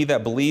 says, he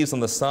that believes on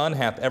the Son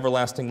hath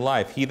everlasting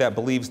life. He that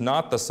believes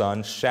not the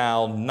Son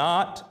shall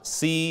not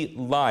see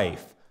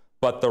life,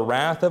 but the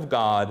wrath of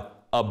God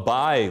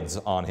abides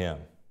on him.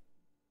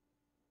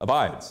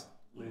 Abides.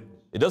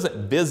 It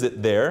doesn't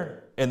visit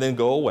there and then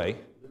go away.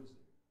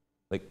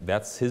 Like,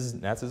 that's his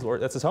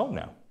home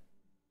now.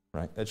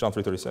 Right? That's John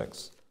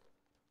 3:36.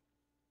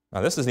 Now,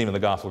 this isn't even the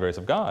gospel grace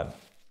of God,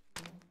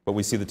 but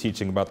we see the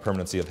teaching about the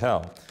permanency of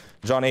hell.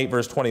 John 8,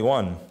 verse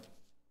 21.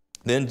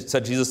 Then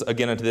said Jesus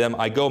again unto them,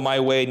 I go my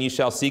way, and ye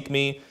shall seek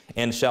me,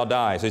 and shall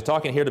die. So he's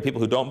talking here to people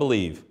who don't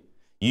believe.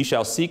 Ye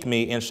shall seek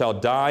me, and shall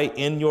die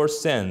in your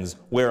sins.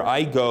 Where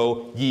I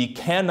go, ye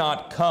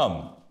cannot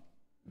come,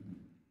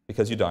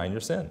 because you die in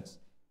your sins.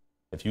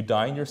 If you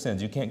die in your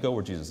sins, you can't go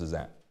where Jesus is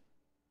at.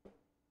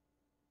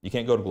 You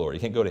can't go to glory.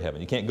 You can't go to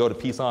heaven. You can't go to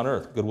peace on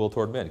earth, goodwill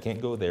toward men. You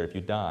can't go there if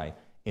you die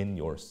in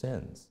your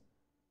sins.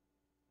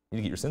 You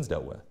need to get your sins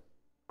dealt with.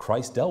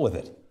 Christ dealt with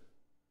it.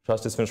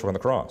 Trust is finished work on the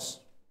cross,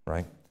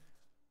 right?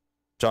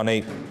 John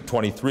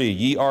 8:23,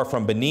 ye are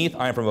from beneath,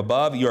 I am from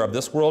above. You are of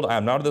this world, I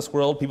am not of this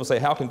world. People say,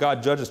 how can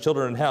God judge his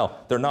children in hell?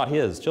 They're not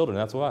his children,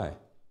 that's why.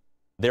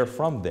 They're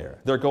from there.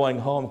 They're going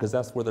home because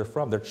that's where they're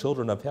from. They're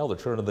children of hell. They're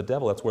children of the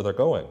devil. That's where they're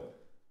going.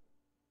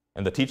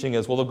 And the teaching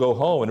is, well, they'll go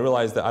home and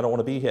realize that I don't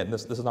want to be here, and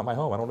this is not my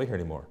home. I don't want to be here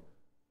anymore.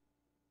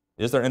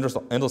 Is there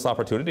endless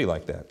opportunity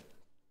like that?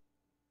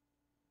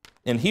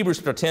 In Hebrews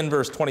chapter 10,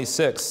 verse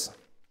 26,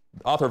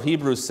 the author of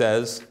Hebrews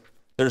says,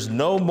 there's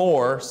no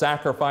more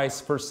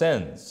sacrifice for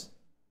sins.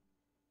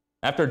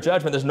 After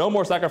judgment, there's no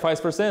more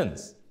sacrifice for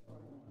sins.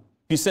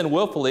 If you sin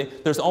willfully,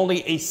 there's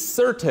only a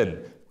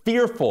certain,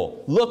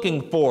 fearful,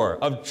 looking for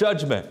of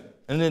judgment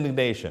and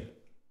indignation.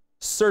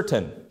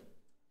 Certain.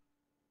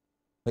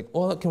 Like,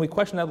 well, can we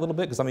question that a little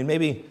bit? Because, I mean,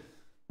 maybe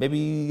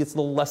it's a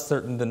little less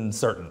certain than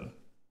certain.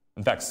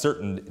 In fact,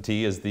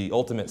 certainty is the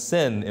ultimate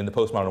sin in the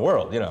postmodern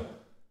world, you know. The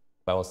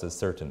Bible says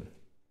certain,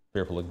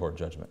 fearful, looking for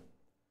judgment.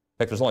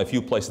 In fact, there's only a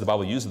few places the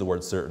Bible uses the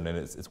word certain, and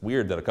it's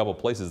weird that a couple of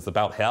places it's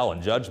about hell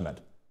and judgment.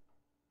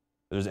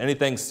 If there's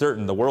anything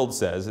certain, the world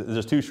says,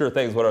 there's 2 sure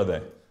things. What are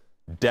they?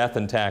 Death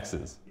and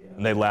taxes.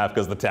 And they laugh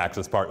because the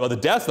taxes part. Well, the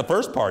death's the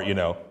first part, you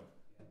know.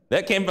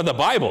 That came from the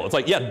Bible. It's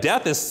like, yeah,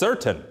 death is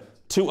certain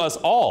to us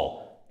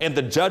all. And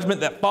the judgment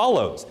that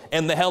follows.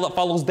 And the hell that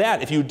follows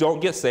that if you don't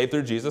get saved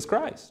through Jesus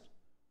Christ.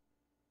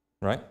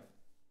 Right?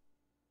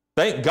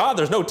 Thank God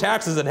there's no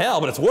taxes in hell,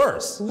 but it's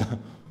worse.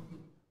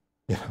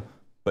 Yeah.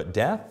 But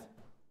death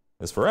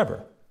is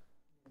forever.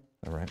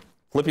 All right.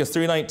 Philippians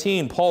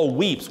 3:19, Paul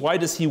weeps. Why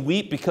does he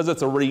weep? Because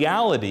it's a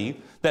reality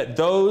that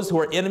those who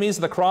are enemies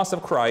of the cross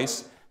of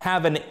Christ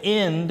have an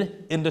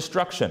end in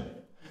destruction.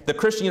 The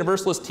Christian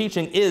Universalist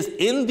teaching is,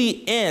 in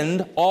the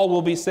end, all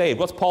will be saved.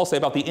 What's Paul say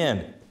about the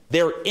end?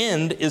 Their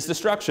end is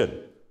destruction.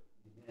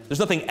 There's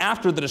nothing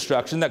after the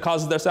destruction that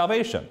causes their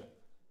salvation.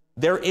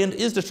 Their end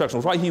is destruction.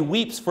 That's why he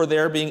weeps for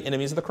their being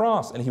enemies of the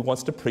cross, and he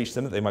wants to preach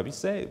them that they might be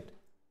saved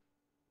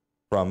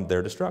from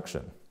their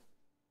destruction.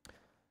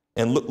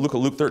 And look at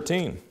Luke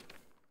 13.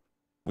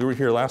 We were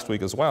here last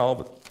week as well,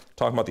 but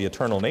talking about the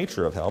eternal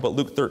nature of hell. But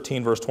Luke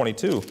 13, verse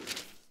 22.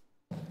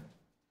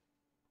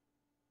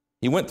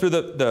 He went through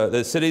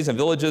the cities and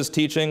villages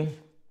teaching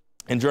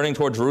and journeying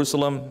toward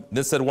Jerusalem.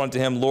 Then said one to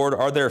him, Lord,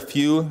 are there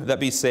few that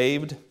be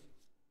saved?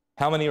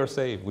 How many are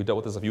saved? We dealt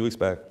with this a few weeks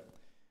back.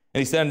 And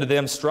he said unto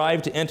them,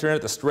 strive to enter in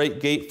at the strait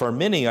gate, for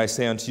many, I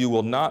say unto you,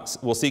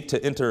 will seek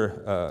to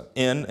enter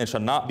in and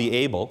shall not be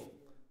able.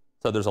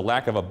 So there's a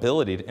lack of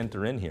ability to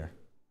enter in here,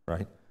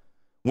 right?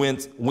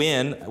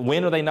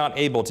 When are they not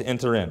able to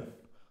enter in?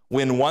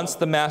 When once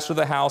the master of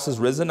the house is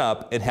risen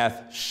up, it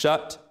hath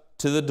shut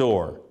to the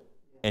door,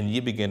 and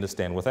ye begin to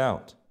stand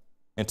without,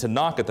 and to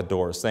knock at the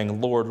door, saying,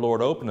 Lord,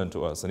 Lord, open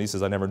unto us. And he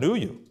says, I never knew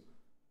you.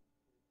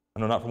 I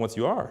know not from whence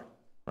you are,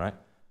 right?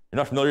 You're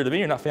not familiar to me,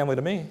 you're not family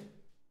to me.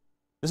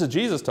 This is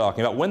Jesus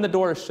talking about when the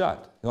door is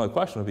shut. The only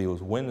question would be,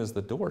 when is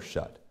the door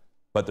shut?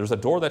 But there's a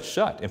door that's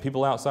shut, and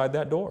people outside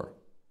that door.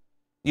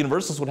 The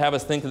Universalists would have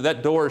us think that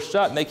that door is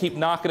shut, and they keep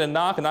knocking and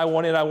knocking, I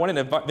want in,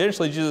 and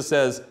eventually Jesus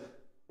says,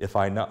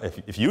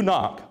 if you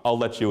knock, I'll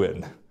let you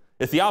in.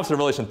 It's the opposite of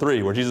Revelation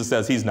 3, where Jesus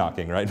says he's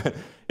knocking, right?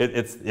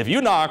 It's if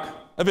you knock,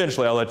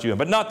 eventually I'll let you in.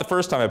 But not the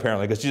first time,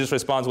 apparently, because Jesus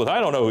responds with, I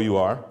don't know who you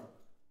are.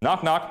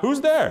 Knock, knock, who's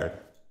there?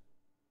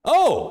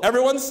 Oh,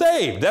 everyone's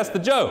saved. That's the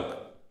joke.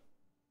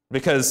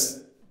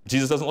 Because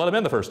Jesus doesn't let him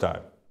in the first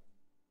time.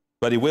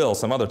 But he will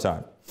some other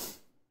time.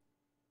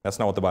 That's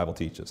not what the Bible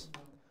teaches.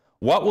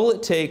 What will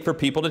it take for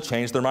people to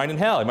change their mind in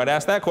hell? You might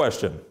ask that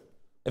question.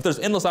 If there's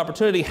endless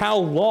opportunity, how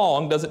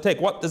long does it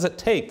take? What does it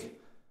take?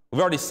 We've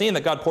already seen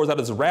that God pours out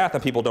his wrath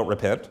and people don't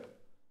repent.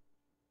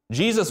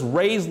 Jesus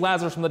raised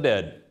Lazarus from the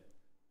dead.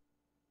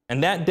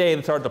 And that day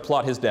they started to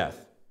plot his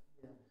death.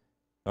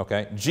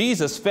 Okay?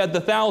 Jesus fed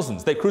the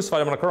thousands. They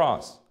crucified him on a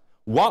cross.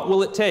 What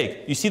will it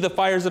take? You see the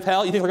fires of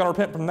hell? You think they're going to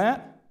repent from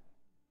that?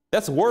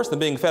 That's worse than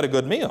being fed a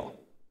good meal.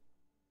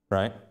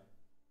 Right?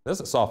 It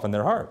doesn't soften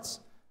their hearts.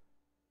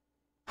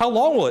 How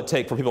long will it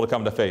take for people to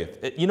come to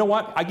faith? You know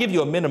what? I give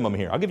you a minimum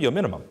here. I'll give you a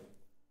minimum.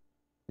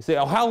 You say,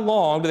 oh, how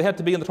long do they have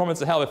to be in the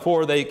torments of hell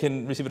before they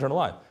can receive eternal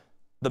life?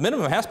 The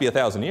minimum has to be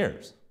 1,000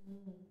 years.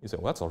 You say,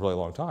 well, that's a really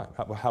long time.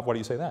 Why do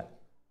you say that?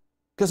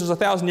 Because there's a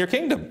 1,000-year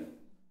kingdom.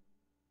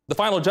 The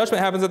final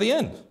judgment happens at the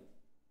end.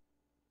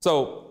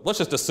 So let's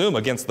just assume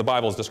against the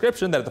Bible's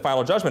description that at the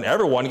final judgment,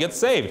 everyone gets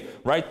saved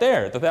right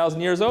there at the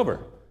 1,000 years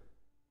over.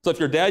 So if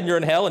you're dead and you're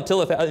in hell until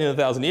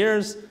 1,000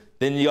 years,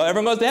 then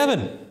everyone goes to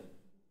heaven.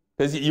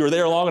 Because you were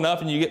there long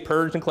enough and you get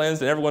purged and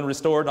cleansed and everyone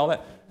restored and all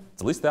that.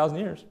 It's at least 1,000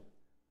 years.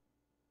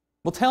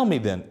 Well, tell me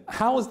then,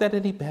 how is that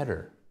any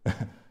better?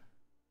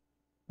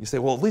 You say,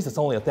 well, at least it's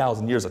only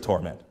 1,000 years of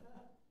torment.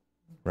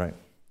 Right.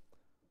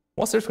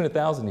 What's the difference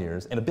between 1,000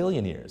 years and 1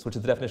 billion years, which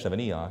is the definition of an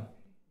eon?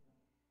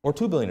 Or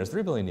 2 billion years,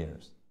 3 billion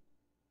years?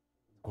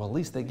 Well, at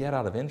least they get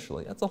out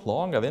eventually. That's a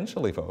long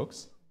eventually,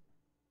 folks.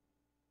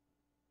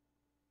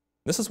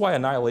 This is why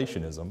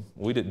annihilationism,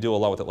 we didn't do a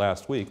lot with it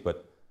last week,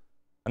 but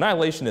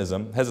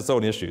annihilationism has its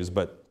own issues,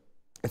 but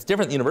it's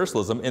different than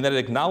universalism in that it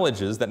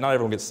acknowledges that not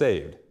everyone gets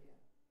saved.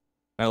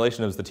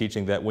 Annihilationism is the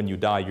teaching that when you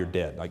die, you're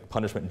dead. Like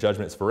punishment and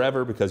judgment is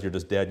forever because you're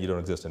just dead, you don't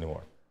exist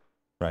anymore,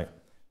 right?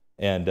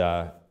 And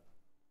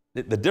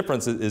the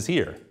difference is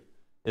here,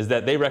 is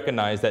that they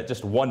recognize that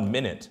just 1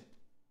 minute,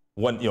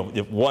 1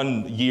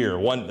 year,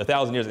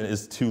 1,000 years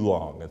is too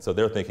long. And so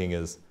their thinking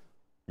is,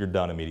 you're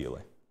done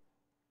immediately.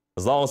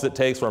 As long as it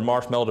takes for a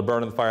marshmallow to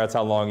burn in the fire, that's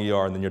how long you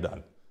are, and then you're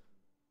done,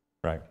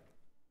 right?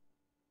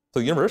 So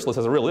the Universalist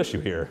has a real issue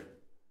here.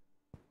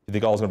 You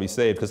think all is going to be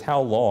saved, because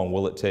how long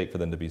will it take for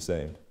them to be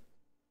saved?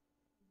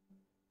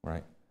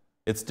 Right?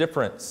 It's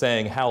different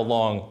saying how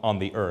long on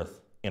the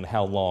earth and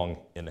how long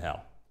in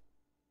hell.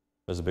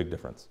 There's a big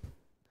difference.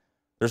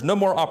 There's no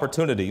more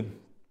opportunity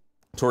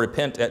to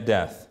repent at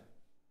death.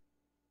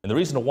 And the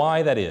reason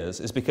why that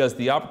is because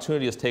the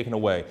opportunity is taken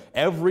away.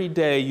 Every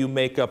day you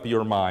make up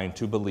your mind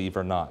to believe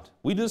or not.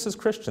 We do this as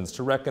Christians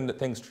to reckon that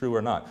things true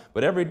or not.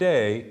 But every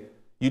day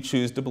you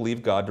choose to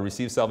believe God, to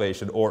receive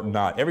salvation or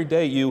not. Every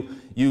day you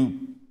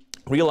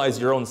realize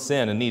your own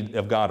sin and need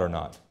of God or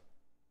not.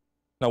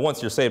 Now,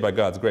 once you're saved by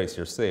God's grace,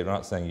 you're saved. I'm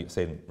not saying you're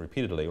saved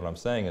repeatedly. What I'm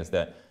saying is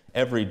that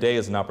every day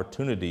is an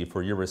opportunity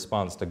for your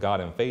response to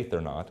God in faith or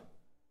not.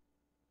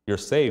 You're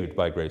saved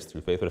by grace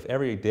through faith, but if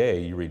every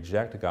day you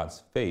reject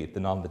God's faith,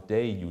 then on the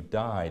day you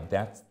die,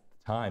 that's the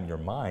time your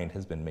mind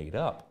has been made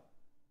up.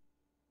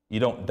 You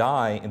don't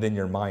die and then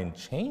your mind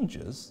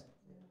changes.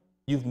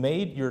 You've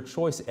made your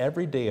choice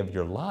every day of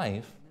your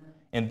life,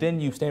 and then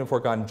you stand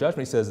before God in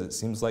judgment. He says, it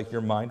seems like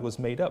your mind was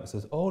made up. He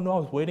says, oh no, I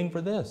was waiting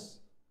for this.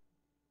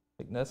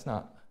 Like, that's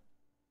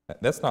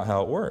not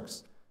how it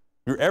works.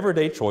 Your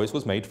everyday choice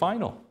was made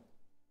final.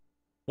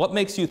 What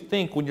makes you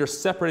think when you're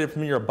separated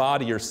from your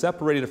body, you're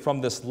separated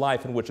from this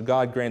life in which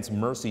God grants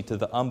mercy to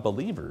the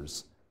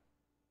unbelievers,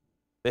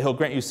 that he'll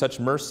grant you such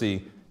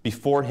mercy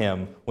before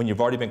him when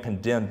you've already been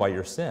condemned by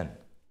your sin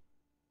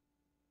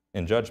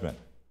in judgment?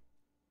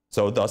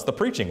 So thus the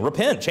preaching.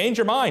 Repent, change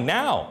your mind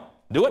now.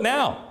 Do it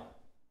now.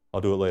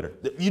 I'll do it later.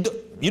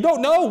 You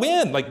don't know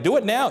when. Like, do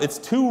it now. It's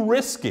too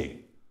risky.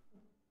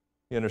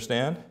 You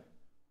understand?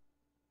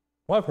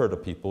 Well, I've heard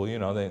of people,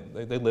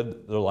 they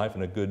lived their life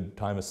in a good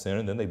time of sin,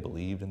 and then they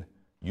believed, and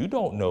you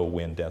don't know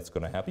when death's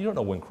going to happen. You don't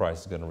know when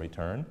Christ is going to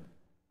return.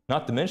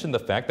 Not to mention the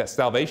fact that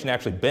salvation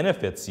actually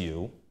benefits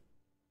you.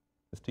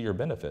 It's to your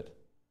benefit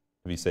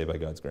to be saved by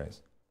God's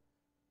grace.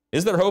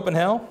 Is there hope in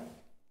hell?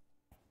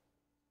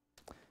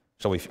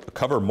 Shall we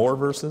cover more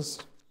verses?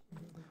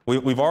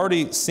 We've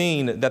already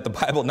seen that the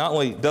Bible not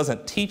only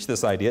doesn't teach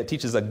this idea, it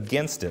teaches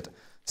against it,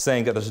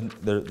 saying that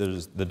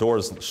the door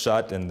is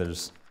shut and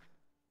there's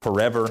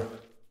forever,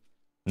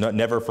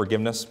 never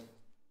forgiveness.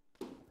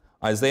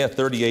 Isaiah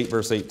 38,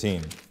 verse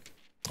 18.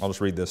 I'll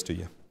just read this to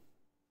you.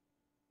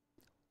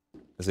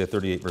 Isaiah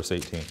 38, verse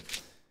 18.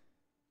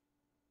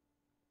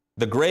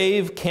 The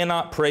grave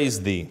cannot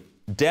praise thee.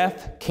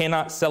 Death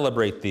cannot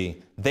celebrate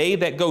thee. They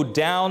that go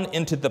down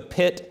into the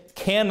pit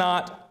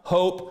cannot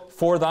hope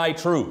for thy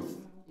truth.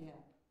 Yeah.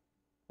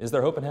 Is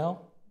there hope in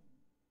hell?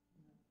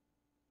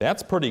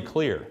 That's pretty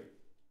clear.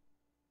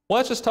 Well,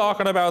 that's just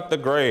talking about the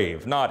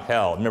grave, not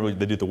hell. Remember,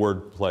 they do the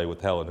word play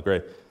with hell and the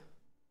grave.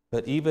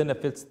 But even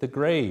if it's the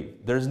grave,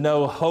 there's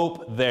no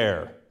hope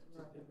there.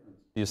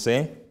 You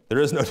see? There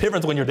is no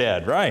difference when you're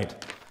dead, right? So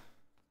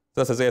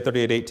that's Isaiah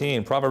 38,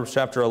 18. Proverbs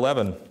chapter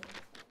 11,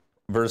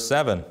 verse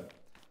 7.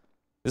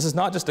 This is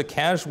not just a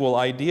casual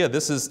idea.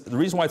 This is the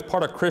reason why it's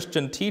part of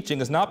Christian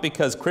teaching is not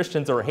because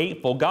Christians are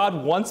hateful.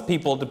 God wants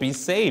people to be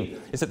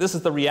saved. It's that this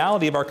is the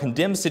reality of our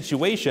condemned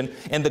situation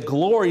and the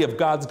glory of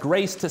God's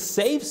grace to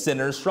save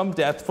sinners from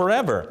death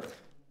forever.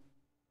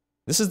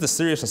 This is the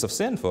seriousness of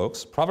sin,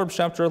 folks. Proverbs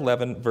chapter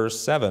 11, verse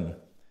 7.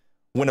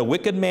 When a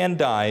wicked man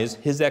dies,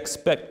 his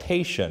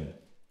expectation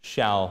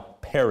shall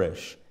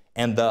perish,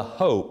 and the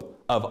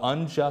hope of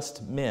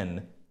unjust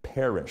men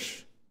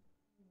perish.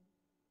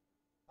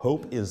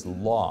 Hope is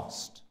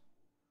lost.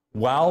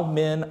 While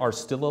men are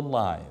still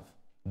alive,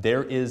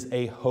 there is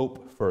a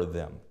hope for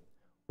them.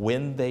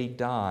 When they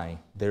die,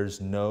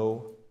 there's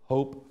no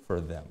hope for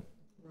them.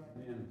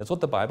 Amen. That's what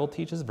the Bible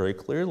teaches very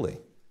clearly.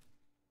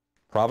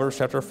 Proverbs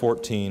chapter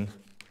 14,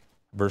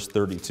 verse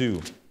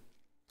 32.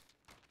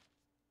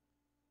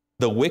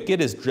 The wicked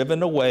is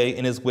driven away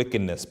in his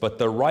wickedness, but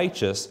the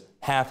righteous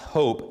hath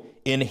hope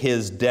in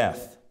his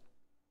death.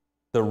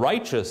 The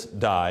righteous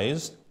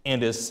dies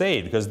and is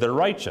saved because they're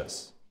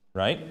righteous.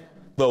 Right?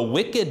 The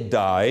wicked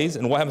dies,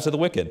 and what happens to the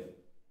wicked?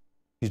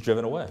 He's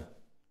driven away.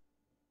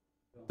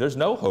 There's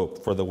no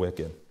hope for the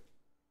wicked.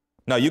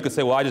 Now, you could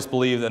say, well, I just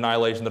believe the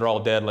annihilation, they're all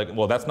dead. Like,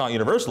 well, that's not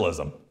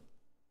universalism,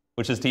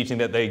 which is teaching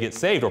that they get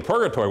saved, or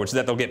purgatory, which is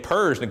that they'll get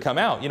purged and come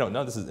out.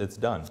 No, it's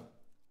done.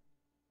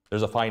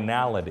 There's a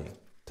finality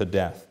to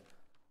death.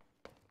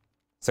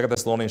 2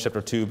 Thessalonians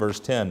chapter 2, verse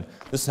 10.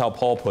 This is how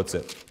Paul puts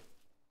it.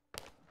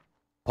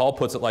 Paul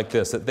puts it like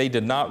this, that they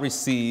did not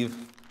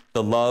receive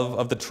the love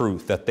of the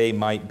truth, that they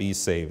might be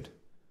saved.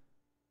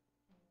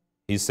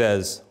 He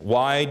says,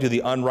 why do the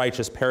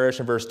unrighteous perish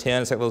in verse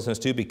 10, 2 Thessalonians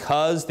 2?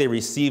 Because they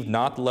received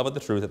not the love of the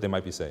truth, that they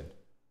might be saved.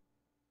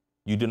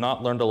 You do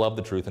not learn to love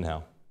the truth in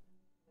hell.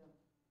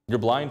 You're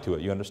blind to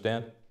it, you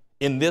understand?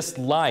 In this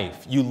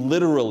life, you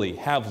literally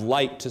have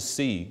light to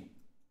see,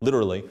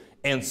 literally,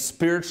 and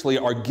spiritually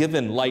are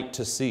given light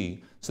to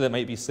see, so that they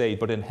might be saved.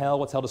 But in hell,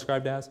 what's hell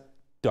described as?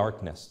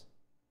 Darkness.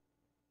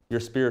 You're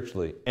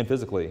spiritually and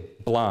physically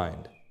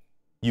blind.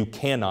 You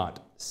cannot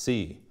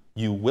see.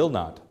 You will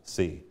not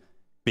see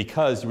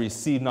because you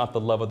receive not the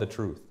love of the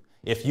truth.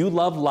 If you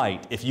love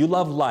light, if you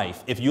love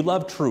life, if you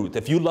love truth,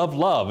 if you love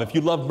love, if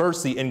you love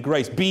mercy and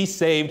grace, be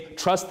saved.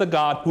 Trust the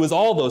God who is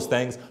all those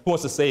things, who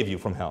wants to save you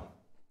from hell.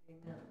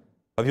 Amen.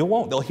 But people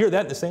won't. They'll hear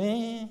that and they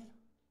say,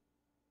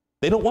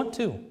 They don't want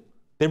to.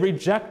 They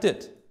reject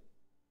it.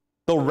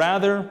 They'll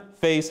rather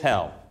face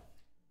hell.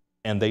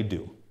 And they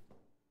do.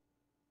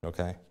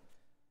 Okay?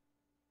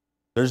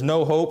 There's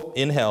no hope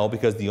in hell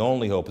because the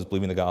only hope is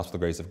believing the gospel of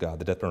the grace of God,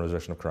 the death, burial, and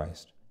resurrection of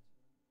Christ.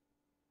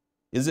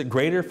 Is it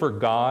greater for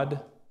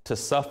God to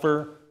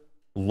suffer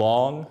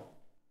long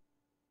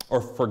or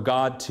for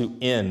God to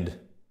end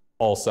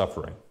all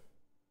suffering?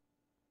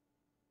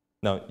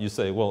 Now, you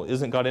say, well,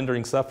 isn't God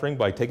ending suffering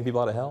by taking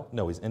people out of hell?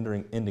 No, he's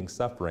ending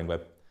suffering by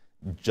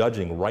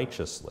judging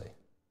righteously.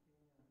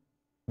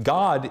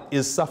 God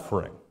is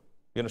suffering.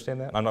 You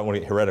understand that? I'm not going to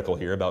get heretical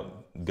here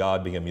about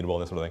God being immutable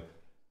and that sort of thing.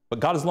 But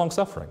God is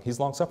long-suffering.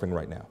 He's long-suffering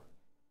right now,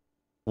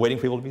 waiting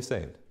for people to be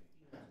saved.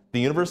 The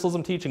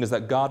universalism teaching is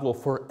that God will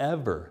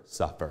forever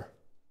suffer.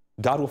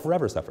 God will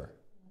forever suffer,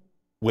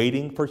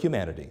 waiting for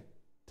humanity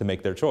to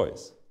make their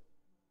choice.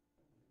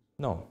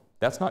 No,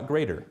 that's not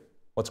greater.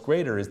 What's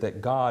greater is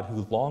that God,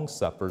 who long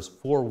suffers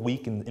for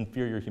weak and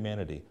inferior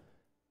humanity,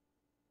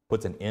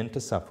 puts an end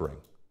to suffering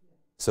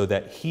so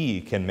that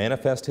he can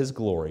manifest his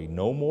glory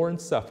no more in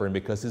suffering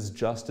because his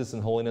justice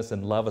and holiness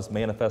and love is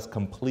manifest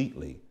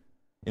completely.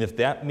 And if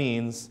that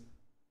means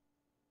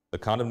the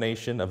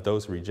condemnation of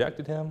those who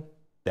rejected him,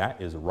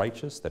 that is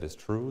righteous, that is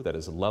true, that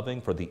is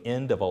loving for the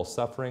end of all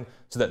suffering,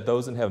 so that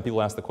those in heaven,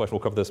 people ask the question,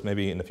 we'll cover this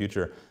maybe in the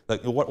future,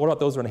 like, what about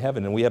those who are in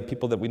heaven? And we have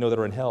people that we know that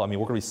are in hell. I mean,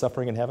 we're going to be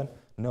suffering in heaven?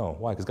 No.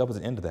 Why? Because God was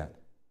an end to that.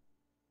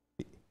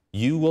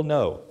 You will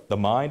know the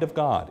mind of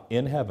God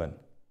in heaven,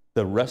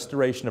 the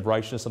restoration of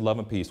righteousness and love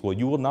and peace. Well,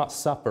 you will not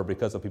suffer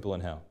because of people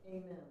in hell.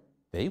 Amen.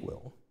 They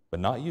will,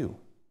 but not you.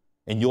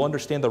 And you'll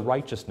understand the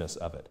righteousness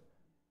of it.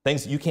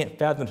 Things that you can't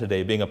fathom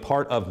today, being a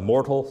part of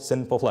mortal,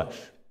 sinful flesh.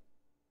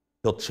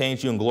 He'll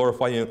change you and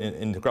glorify you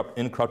in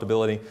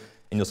incorruptibility,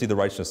 and you'll see the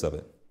righteousness of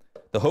it.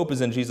 The hope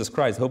is in Jesus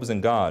Christ. The hope is in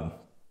God.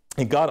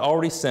 And God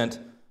already sent,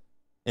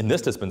 in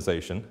this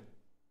dispensation,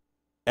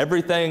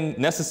 everything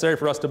necessary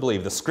for us to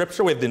believe. The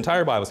Scripture, we have the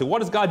entire Bible. So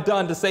what has God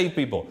done to save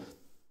people?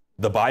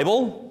 The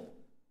Bible,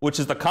 which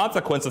is the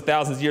consequence of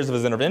thousands of years of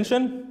his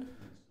intervention,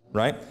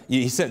 right?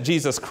 He sent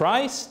Jesus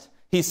Christ.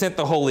 He sent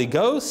the Holy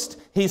Ghost.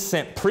 He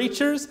sent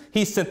preachers.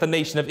 He sent the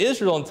nation of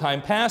Israel in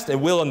time past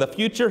and will in the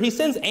future. He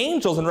sends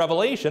angels in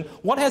Revelation.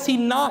 What has he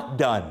not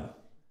done?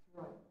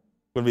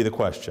 Would be the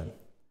question.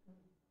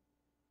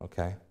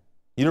 Okay.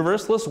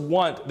 Universalists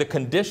want the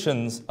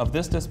conditions of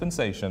this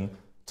dispensation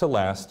to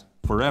last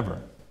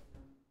forever.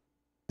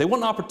 They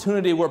want an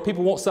opportunity where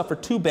people won't suffer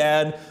too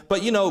bad,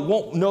 but,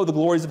 won't know the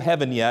glories of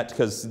heaven yet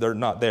because they're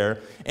not there.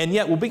 And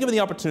yet will be given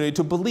the opportunity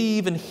to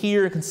believe and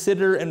hear and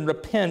consider and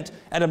repent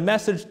at a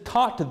message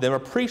taught to them or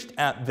preached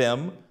at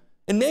them.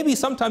 And maybe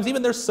sometimes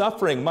even their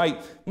suffering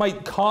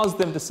might cause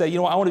them to say, I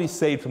want to be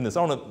saved from this.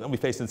 I don't want to be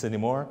facing this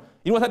anymore.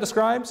 You know what that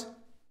describes?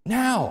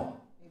 Now.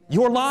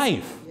 Your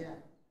life. Yeah.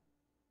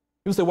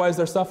 People say, why is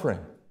there suffering?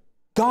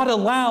 God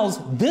allows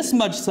this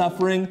much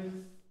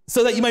suffering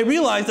so that you might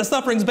realize that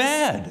suffering's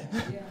bad.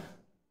 Yeah.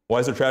 Why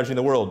is there tragedy in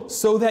the world?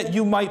 So that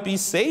you might be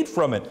saved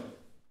from it.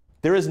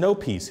 There is no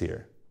peace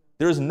here.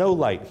 There is no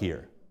light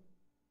here.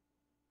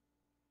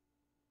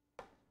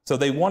 So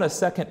they want a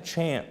second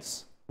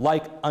chance,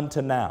 like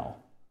unto now.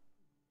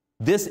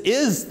 This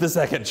is the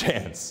second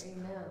chance.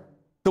 Amen.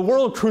 The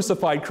world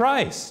crucified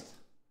Christ.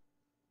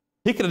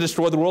 He could have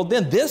destroyed the world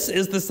then. This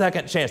is the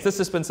second chance, this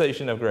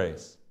dispensation of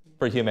grace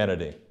for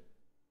humanity.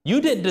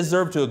 You didn't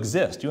deserve to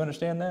exist. Do you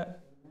understand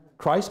that?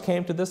 Christ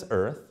came to this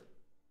earth,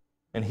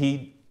 and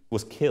he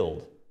was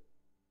killed.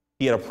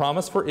 He had a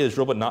promise for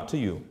Israel, but not to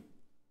you.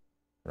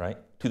 Right?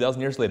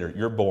 2,000 years later,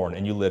 you're born,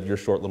 and you live your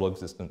short little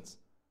existence.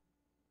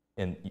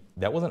 And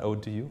that wasn't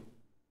owed to you,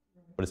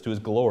 but it's to his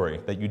glory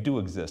that you do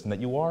exist, and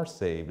that you are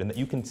saved, and that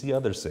you can see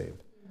others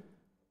saved.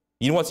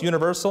 You know what's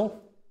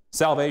universal?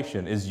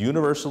 Salvation is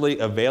universally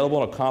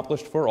available and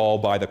accomplished for all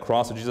by the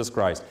cross of Jesus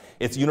Christ.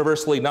 It's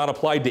universally not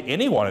applied to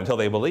anyone until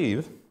they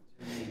believe.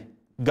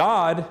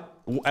 God,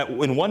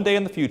 in one day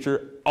in the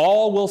future,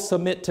 all will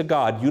submit to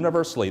God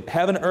universally.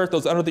 Heaven and earth,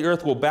 those under the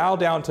earth, will bow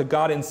down to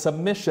God in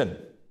submission.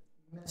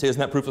 See, isn't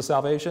that proof of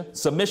salvation?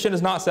 Submission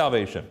is not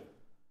salvation.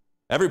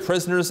 Every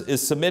prisoner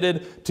is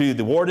submitted to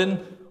the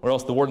warden, or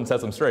else the warden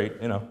sets them straight,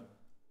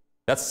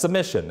 That's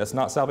submission. That's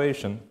not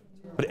salvation.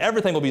 But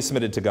everything will be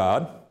submitted to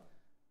God.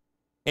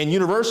 And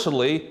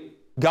universally,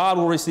 God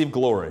will receive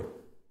glory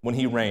when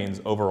he reigns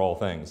over all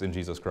things in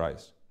Jesus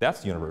Christ.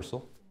 That's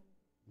universal.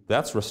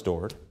 That's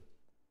restored.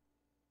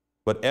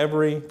 But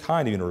every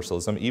kind of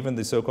universalism, even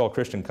the so-called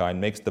Christian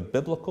kind, makes the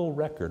biblical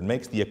record,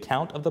 makes the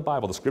account of the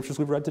Bible, the scriptures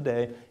we've read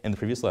today and the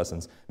previous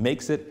lessons,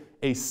 makes it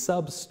a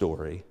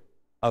sub-story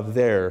of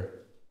their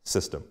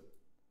system.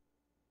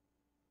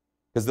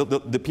 Because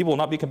the people will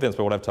not be convinced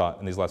by what I've taught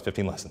in these last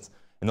 15 lessons.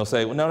 And they'll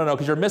say, well, no,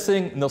 because you're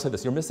missing, and they'll say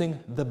this, you're missing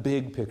the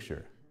big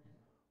picture.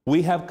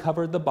 We have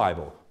covered the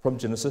Bible from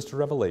Genesis to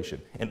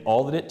Revelation and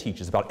all that it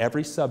teaches about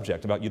every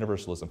subject about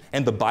universalism.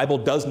 And the Bible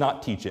does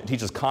not teach it. It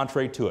teaches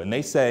contrary to it. And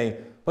they say,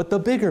 but the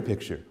bigger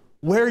picture,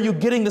 where are you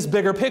getting this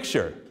bigger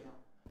picture?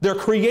 They're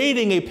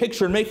creating a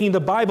picture and making the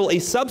Bible a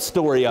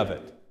sub-story of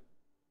it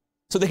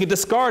so they can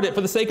discard it for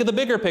the sake of the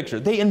bigger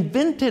picture. They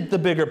invented the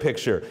bigger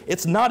picture.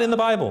 It's not in the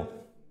Bible.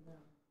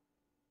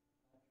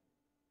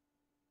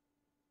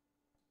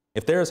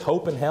 If there's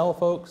hope in hell,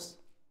 folks,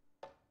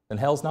 then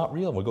hell's not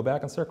real. We go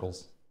back in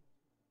circles.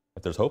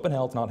 If there's hope in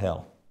hell, it's not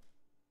hell.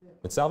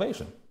 It's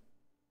salvation,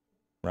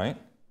 right?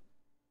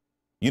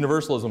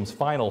 Universalism's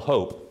final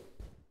hope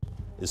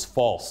is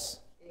false.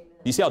 Do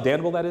you see how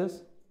damnable that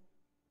is?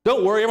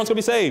 Don't worry, everyone's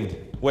going to be saved.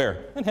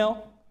 Where? In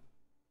hell.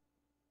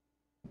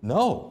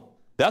 No.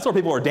 That's where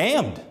people are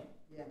damned.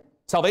 Yeah.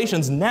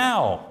 Salvation's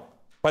now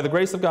by the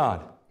grace of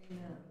God.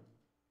 Amen.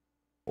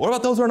 What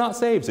about those who are not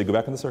saved? So you go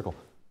back in the circle.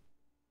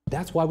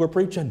 That's why we're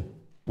preaching.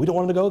 We don't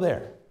want them to go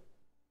there.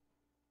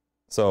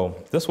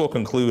 So this will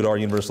conclude our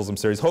Universalism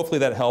series. Hopefully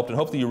that helped, and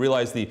hopefully you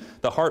realize the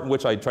heart in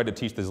which I tried to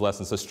teach these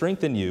lessons to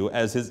strengthen you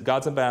as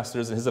God's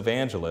ambassadors and his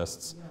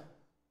evangelists,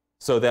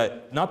 so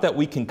that, not that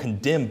we can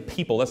condemn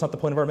people, that's not the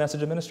point of our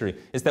message of ministry,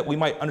 is that we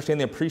might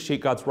understand and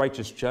appreciate God's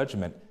righteous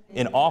judgment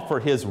and offer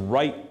his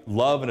right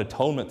love and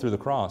atonement through the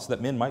cross, so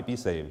that men might be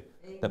saved,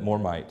 that more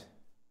might.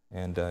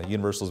 And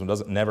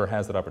Universalism never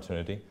has that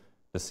opportunity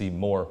to see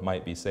more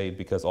might be saved,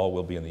 because all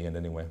will be in the end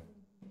anyway,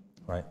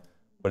 right?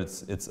 But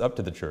it's up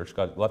to the church.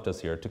 God left us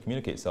here to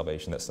communicate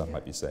salvation, that some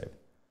might be saved.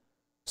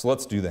 So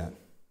let's do that.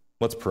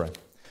 Let's pray.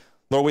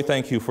 Lord, we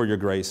thank you for your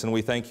grace, and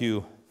we thank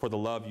you for the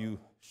love you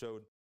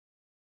showed.